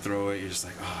it and they throw it, you're just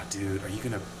like, oh, dude, are you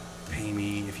gonna pay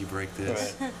me if you break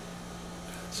this? Right.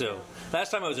 So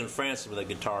last time I was in France with a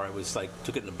guitar, I was like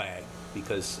took it in a bag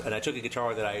and I took a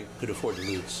guitar that I could afford to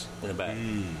lose in a bag,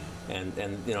 and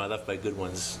you know I left my good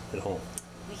ones at home.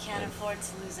 We can't afford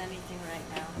to lose anything right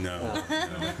now.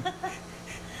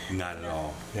 No, not at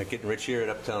all. Not getting rich here at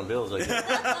Uptown Bills. I guess.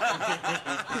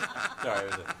 Sorry.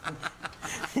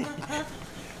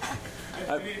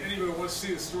 Anybody who wants to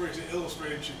see the story to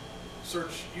illustrate it should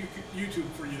search YouTube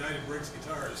for United Breaks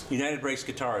Guitars. United Breaks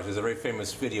Guitars. There's a very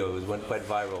famous video. It went quite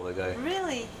viral. The guy.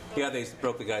 Really? Yeah, they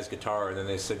broke the guy's guitar, and then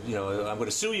they said, you know, I'm going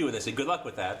to sue you, and they said, good luck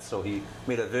with that. So he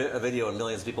made a video, and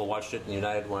millions of people watched it, and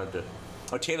United wanted to.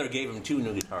 Oh, Taylor gave him 2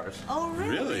 new guitars, Oh,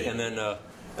 really? and then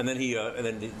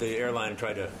the airline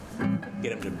tried to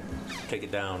get him to take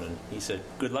it down, and he said,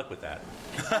 good luck with that.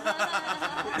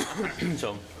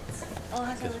 So. I'll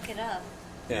have to look it up.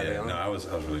 Yeah, No, I was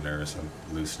really nervous. I'm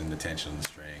loosening the tension of the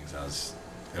strings.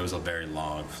 It was a very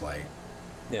long flight.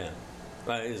 Yeah,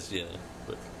 it is. Yeah,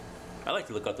 but I like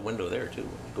to look out the window there too.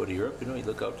 When you go to Europe, you know, you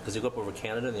look out because you go up over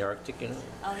Canada and the Arctic, you know.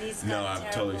 Oh, he's got No, a I'm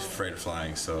terrible... totally afraid of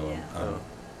flying, so Yeah. I'm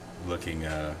looking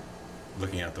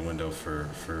out the window for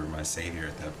my savior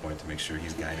at that point to make sure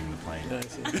he's guiding the plane. Yeah, I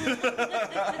see.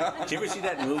 Did you ever see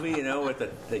that movie, you know, with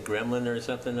the Gremlin or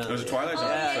something? It was a Twilight Zone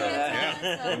Yeah, episode.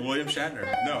 yeah. And William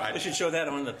Shatner. No, They should show that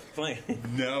on the plane.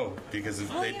 no, because if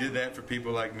they did that for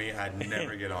people like me, I'd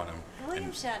never get on them.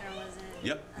 William Shatner was in it.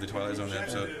 Yep, the Twilight Zone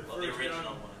episode. The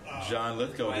original one. John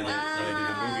Lithgow did it when they did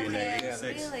the movie in okay. '86.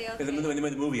 Really? When Okay. they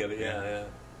made the movie of it, yeah.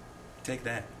 Take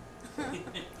that.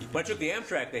 When I took the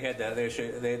Amtrak, they had that.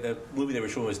 The movie they were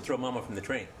showing was "Throw Mama from the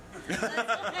Train."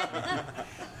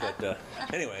 But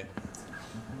anyway,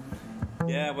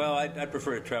 yeah. Well, I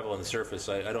prefer to travel on the surface.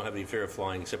 I don't have any fear of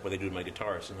flying, except what they do to my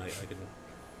guitars. And I can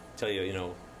tell you, you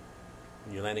know,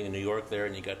 when you're landing in New York there,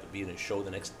 and you got to be in a show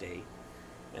the next day,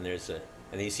 and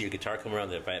and then you see your guitar come around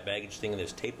the baggage thing, and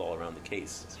there's tape all around the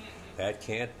case. That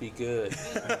can't be good.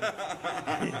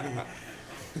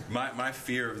 My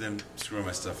fear of them screwing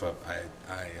my stuff up,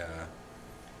 I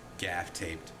gaff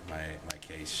taped my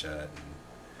case shut. And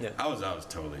Yeah. I was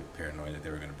totally paranoid that they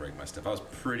were going to break my stuff. I was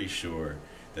pretty sure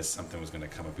that something was going to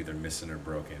come up either missing or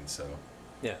broken. So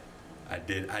Yeah.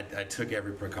 I took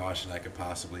every precaution I could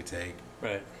possibly take,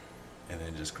 Right. and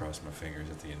then just crossed my fingers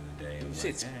at the end of the day. And You was see,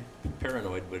 like, it's "Eh."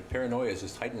 paranoid, but paranoia is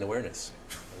just heightened awareness.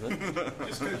 Isn't it?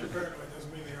 Just because you're paranoid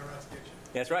doesn't mean they are out to get you.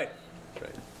 That's right. That's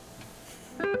right.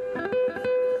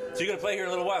 So you're going to play here in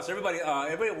a little while. So everybody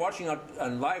watching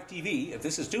on live TV, if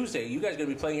this is Tuesday, you guys are going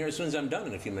to be playing here as soon as I'm done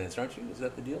in a few minutes, aren't you? Is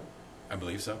that the deal? I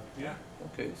believe so. Yeah.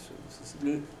 Okay, so this is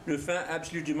le fin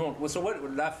absolu du monde. Well, so what,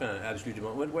 la fin absolue du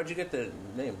monde, where'd you get the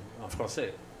name en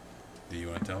français? Do you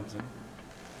want to tell them something?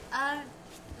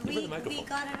 Give her the We microphone.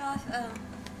 got it off.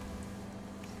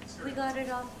 We got it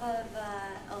off of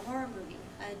a horror movie,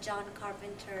 a John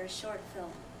Carpenter short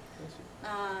film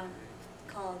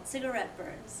called Cigarette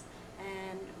Burns.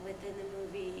 And within the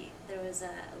movie, there was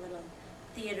a little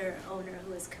theater owner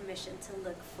who was commissioned to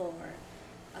look for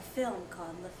a film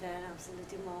called Le Fin Absolu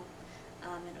du Monde.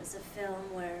 And it was a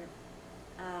film where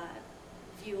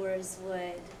viewers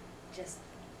would just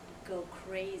go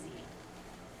crazy,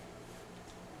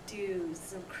 do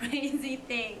some crazy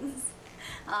things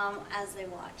as they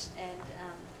watched.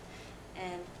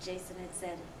 And Jason had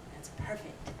said, "That's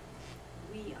perfect.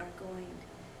 We are going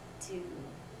to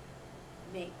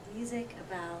make music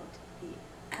about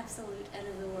the absolute end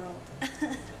of the world."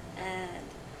 And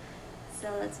so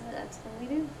that's what we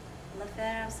do. Le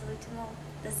Faire Absolu du Monde,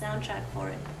 the soundtrack for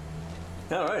it.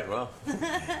 All right, well,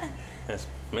 that's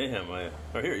mayhem.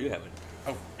 Here, you have it.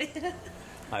 Oh,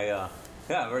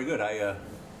 Yeah, very good.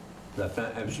 La fin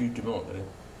absolue du monde. Eh?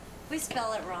 We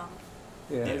spell it wrong.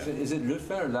 Yeah. Yeah. Is it le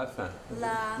fin or la fin?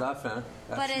 La. fin.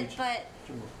 But absolue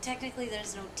du monde. technically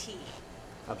there's no T.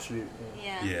 Absolute.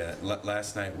 Yeah. Yeah. yeah.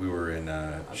 Last night we were in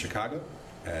Chicago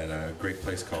at a great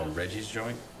place called Reggie's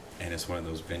Joint, and it's one of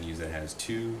those venues that has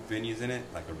 2 venues in it,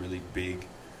 like a really big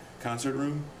concert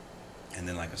room and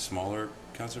then like a smaller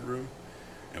concert room.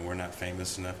 And we're not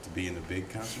famous enough to be in the big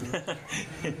concert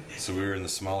room. So we were in the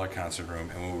smaller concert room,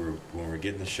 and when we were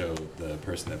getting the show, the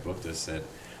person that booked us said,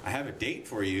 "I have a date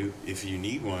for you if you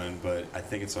need one, but I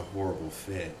think it's a horrible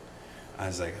fit." I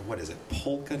was like, "What is it,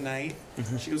 polka night?"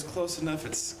 She was close enough,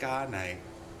 it's ska night.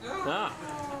 Ah.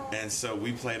 And so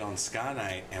we played on Ska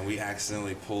Night, and we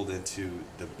accidentally pulled into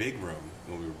the big room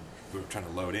when we were trying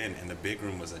to load in, and the big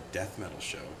room was a death metal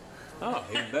show. Oh,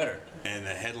 even better. And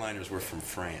the headliners were from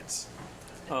France.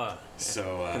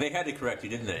 So they had to correct you,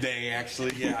 didn't they? They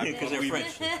actually, yeah, because they're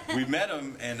French. We met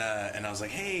them, and I was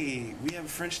like, "Hey, we have a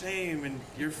French name, and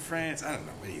you're from France." I don't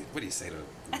know what do you say to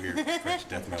a weird French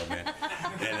death metal band?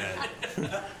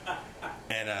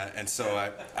 And so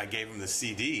I gave him the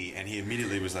CD, and he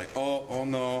immediately was like, "Oh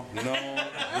no,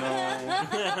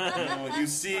 you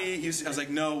see." I was like,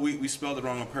 "No, we spelled it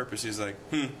wrong on purpose." He's like,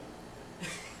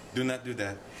 "Do not do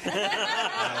that."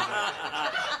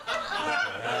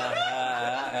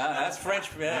 That's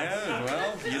French, man. Yeah,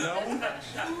 well, you know,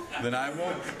 then I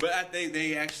won't. But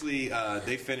they actually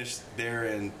they finished there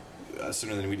in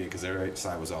sooner than we did because their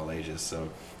side was all ages. So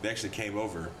they actually came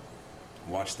over,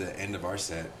 watched the end of our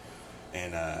set,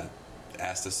 and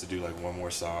asked us to do like one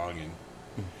more song, and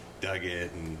dug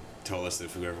it, and told us that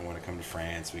if we ever want to come to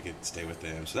France, we could stay with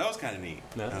them. So that was kind of neat.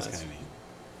 No, that was kind of neat.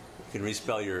 You can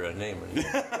respell your name.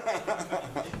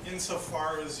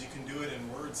 Insofar as you can do it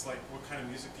in words, like what kind of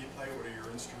music do you play? What are your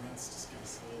instruments? Just give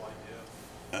us a little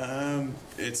idea.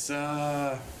 It's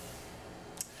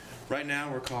right now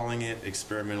we're calling it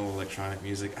experimental electronic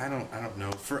music. I don't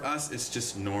know. For us, it's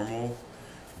just normal,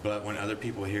 but when other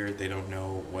people hear it, they don't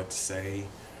know what to say.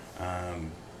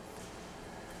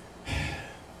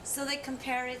 So they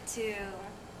compare it to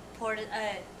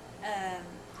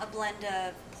a blend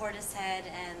of Portishead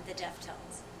and the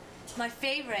Deftones. My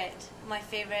favorite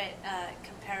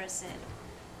comparison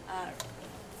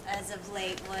as of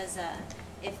late was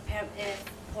if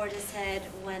Portishead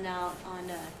went out on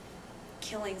a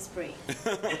killing spree. If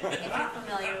you're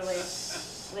familiar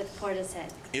with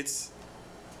Portishead. It's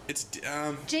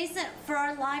Jason, for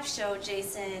our live show,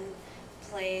 Jason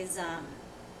plays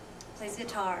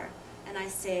guitar and I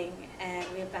sing, and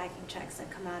we have backing tracks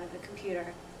that come out of the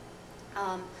computer.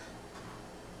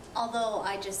 Although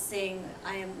I just sing,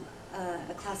 I am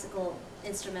a classical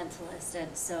instrumentalist,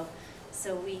 and so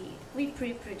we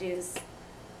pre-produce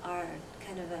our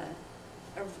kind of a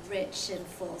rich and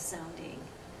full sounding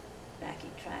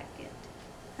backing track, and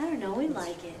I don't know, we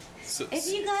like it. So, if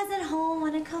you guys at home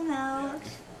want to come out,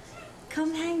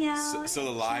 come hang out. So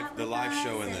the live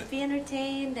show and be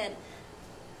entertained. And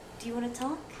do you want to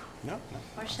talk? No.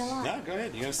 Or shall I? No, go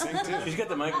ahead. You gotta sing too. She's got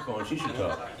the microphone. She should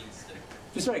talk.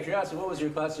 Just out of curiosity, what was your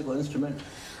classical instrument?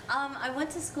 I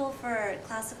went to school for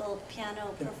classical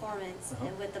piano performance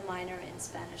with a minor in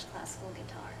Spanish classical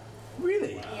guitar.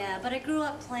 Really? Wow. Yeah, but I grew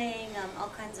up playing all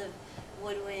kinds of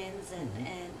woodwinds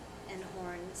and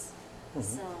horns.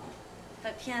 So,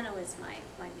 but piano is my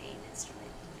main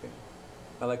instrument. Okay.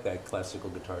 I like that classical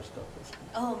guitar stuff.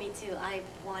 Oh, me too. I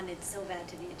wanted so bad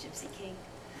to be a gypsy king.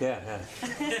 Yeah.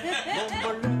 That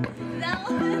one. I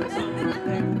wanted so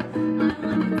bad to be a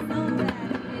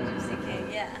gypsy king.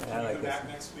 Yeah. I like Come this. back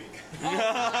next week.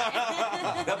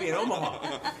 That'll be in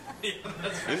Omaha.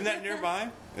 Isn't that nearby?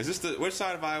 Is this which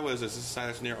side of Iowa is this? Is this the side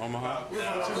that's near Omaha?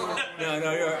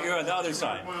 No, you're on the other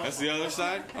side. That's the other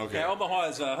side? Okay. Yeah, Omaha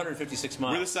is 156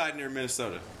 miles. We're the side near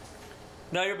Minnesota.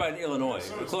 No, you're by Illinois.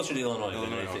 We're closer to Illinois than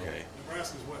Illinois, anything. okay.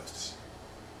 Nebraska's west.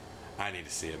 I need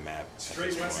to see a map.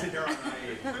 Straight west of here on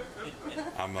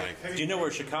I'm like, Do you know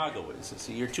where Chicago is?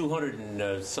 See, you're 200 and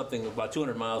about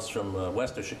 200 miles from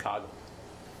west of Chicago.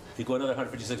 If you go another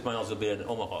 156 miles, you'll be in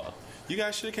Omaha. you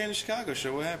guys should have came to Chicago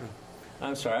show. What happened?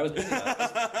 I'm sorry, I was busy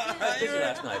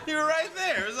last night. You were right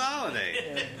there. It was a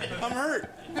holiday. I'm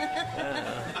hurt.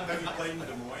 Have you played in Des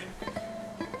Moines?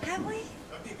 Have we?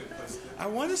 That'd be a good place to. I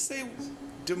want to say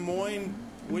Des Moines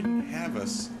wouldn't have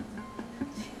us.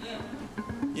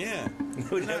 Yeah.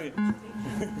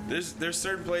 There's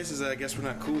certain places that I guess we're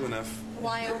not cool enough.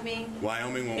 Wyoming.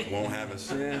 Wyoming won't have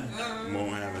us. Yeah.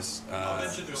 Won't have us. I'll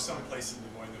bet you there's some place in Des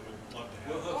Moines that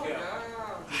would love to have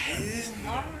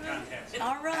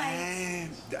All right.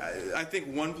 I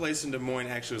think one place in Des Moines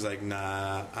actually was like,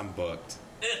 nah, I'm booked.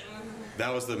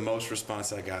 That was the most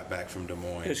response I got back from Des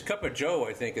Moines. There's Cup of Joe,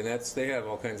 I think, and they have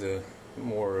all kinds of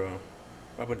more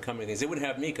up and coming things. They wouldn't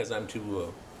have me because I'm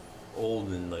too old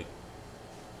and like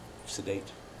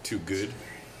sedate. Too good.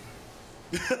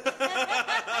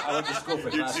 I went to school for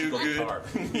classical guitar.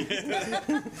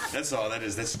 That's all that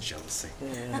is. That's jealousy.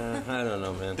 Yeah, I don't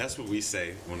know, man. That's what we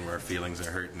say when our feelings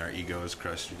are hurt and our ego is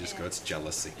crushed. We just go, it's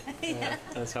jealousy. Yeah,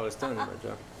 that's how it's done in my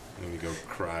job. And we go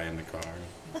cry in the car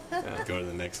and go to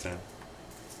the next town.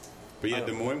 But yeah,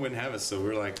 Des Moines wouldn't have us, so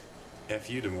we're like, F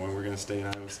you, Des Moines, we're going to stay in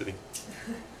Iowa City.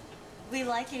 We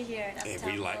like it here at Uptown And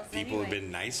we like, Bills people have anyway.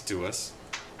 been nice to us.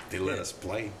 They let us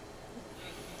play.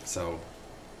 So,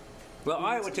 Well,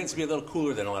 Iowa tends to be a little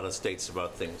cooler than a lot of states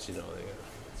about things, you know.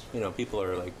 people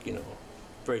are like,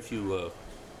 very few,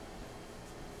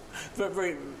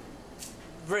 very,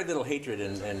 very little hatred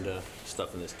and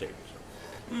stuff in this state.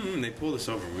 So. They pulled us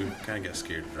over. We kind of got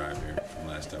scared to drive here from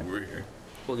last time we were here.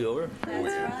 Pulled you over? That's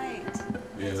right.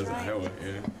 Yeah, it was a highway,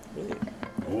 yeah. Really?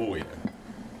 Oh, yeah.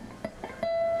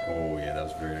 Oh, yeah, that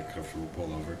was a very uncomfortable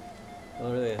pullover.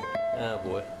 Oh, really? Oh,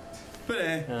 boy. But,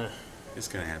 it's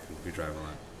going to happen. We drive a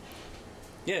lot.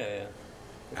 Yeah.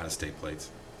 Out-of-state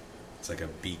plates. It's like a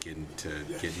beacon to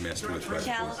get messed with. Right?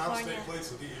 California. Out-of-state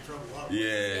plates will get you in trouble a lot.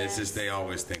 Yeah, Yes. it's just they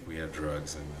always think we have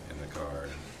drugs in the car.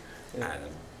 And I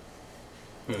don't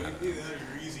Either that or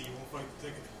you're easy, you won't fight the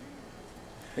ticket.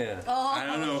 Yeah. Oh. I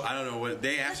don't know what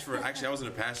they asked for. Actually, I was in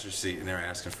the passenger seat and they were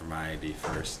asking for my ID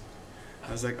first.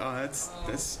 I was like, oh,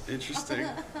 that's interesting.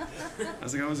 I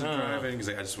was like, I wasn't driving. He's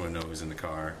like, I just want to know who's in the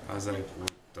car. I was like, well,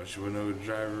 don't you want to know who the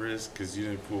driver is? Because you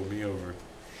didn't pull me over,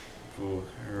 pull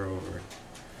her over.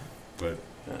 But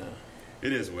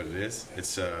it is what it is.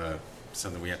 It's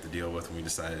something we have to deal with when we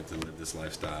decided to live this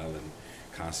lifestyle and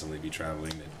constantly be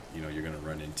traveling. That you're going to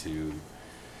run into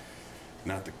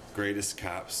not the greatest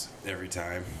cops every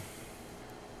time.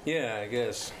 Yeah, I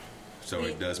guess. So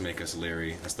it does make us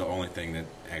leery. That's the only thing that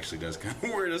actually does kind of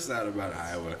weird us out about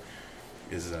Iowa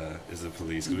is the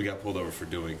police. Because we got pulled over for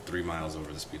doing 3 miles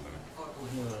over the speed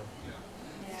limit.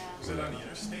 Yeah. Was it on the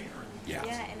interstate or? Yeah.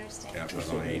 Yeah, interstate. Yeah, it was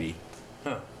on 80.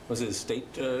 Huh. Was it a state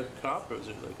cop or was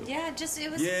it like a... Yeah, it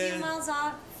was a few miles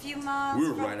off, few miles. We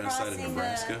were from right outside of crossing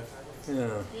Nebraska.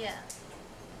 Yeah. Yeah.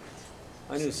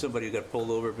 I knew somebody who got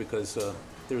pulled over because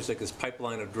there was like this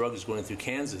pipeline of drugs going through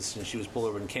Kansas, and she was pulled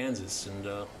over in Kansas and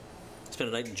spent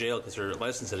a night in jail because her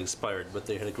license had expired. But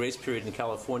they had a grace period in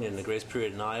California and a grace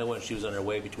period in Iowa, and she was on her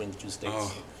way between the two states.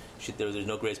 Oh. There was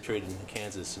no grace period in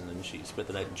Kansas, and then she spent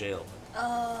the night in jail.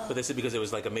 But they said because it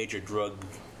was like a major drug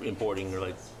importing or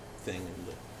like thing.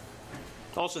 And,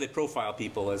 also, they profile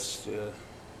people as.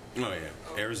 Oh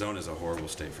yeah, Arizona's a horrible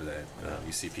state for that.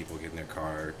 You see people getting their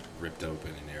car ripped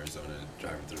open in Arizona,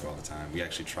 driving through all the time. We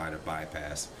actually try to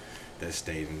bypass that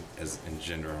state, in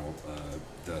general,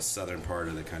 the southern part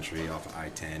of the country off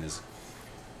I-10 is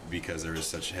because there is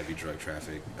such heavy drug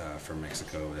traffic from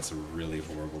Mexico. That's a really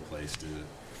horrible place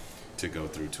to go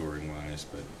through touring wise.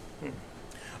 But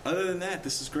other than that,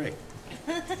 this is great.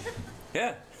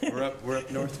 Yeah. We're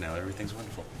up north now. Everything's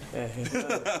wonderful.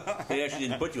 They actually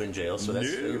didn't put you in jail, so that's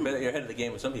you're ahead of the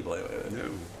game with some people anyway.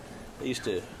 No. They used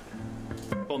to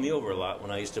pull me over a lot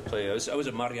when I used to play. I was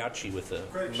a mariachi with a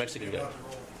Mexican guy.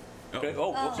 Okay.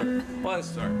 Oh, sorry. Well,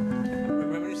 sorry.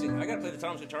 Reminiscing. I got to play the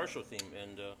Tom's Guitar Show theme,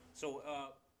 and so.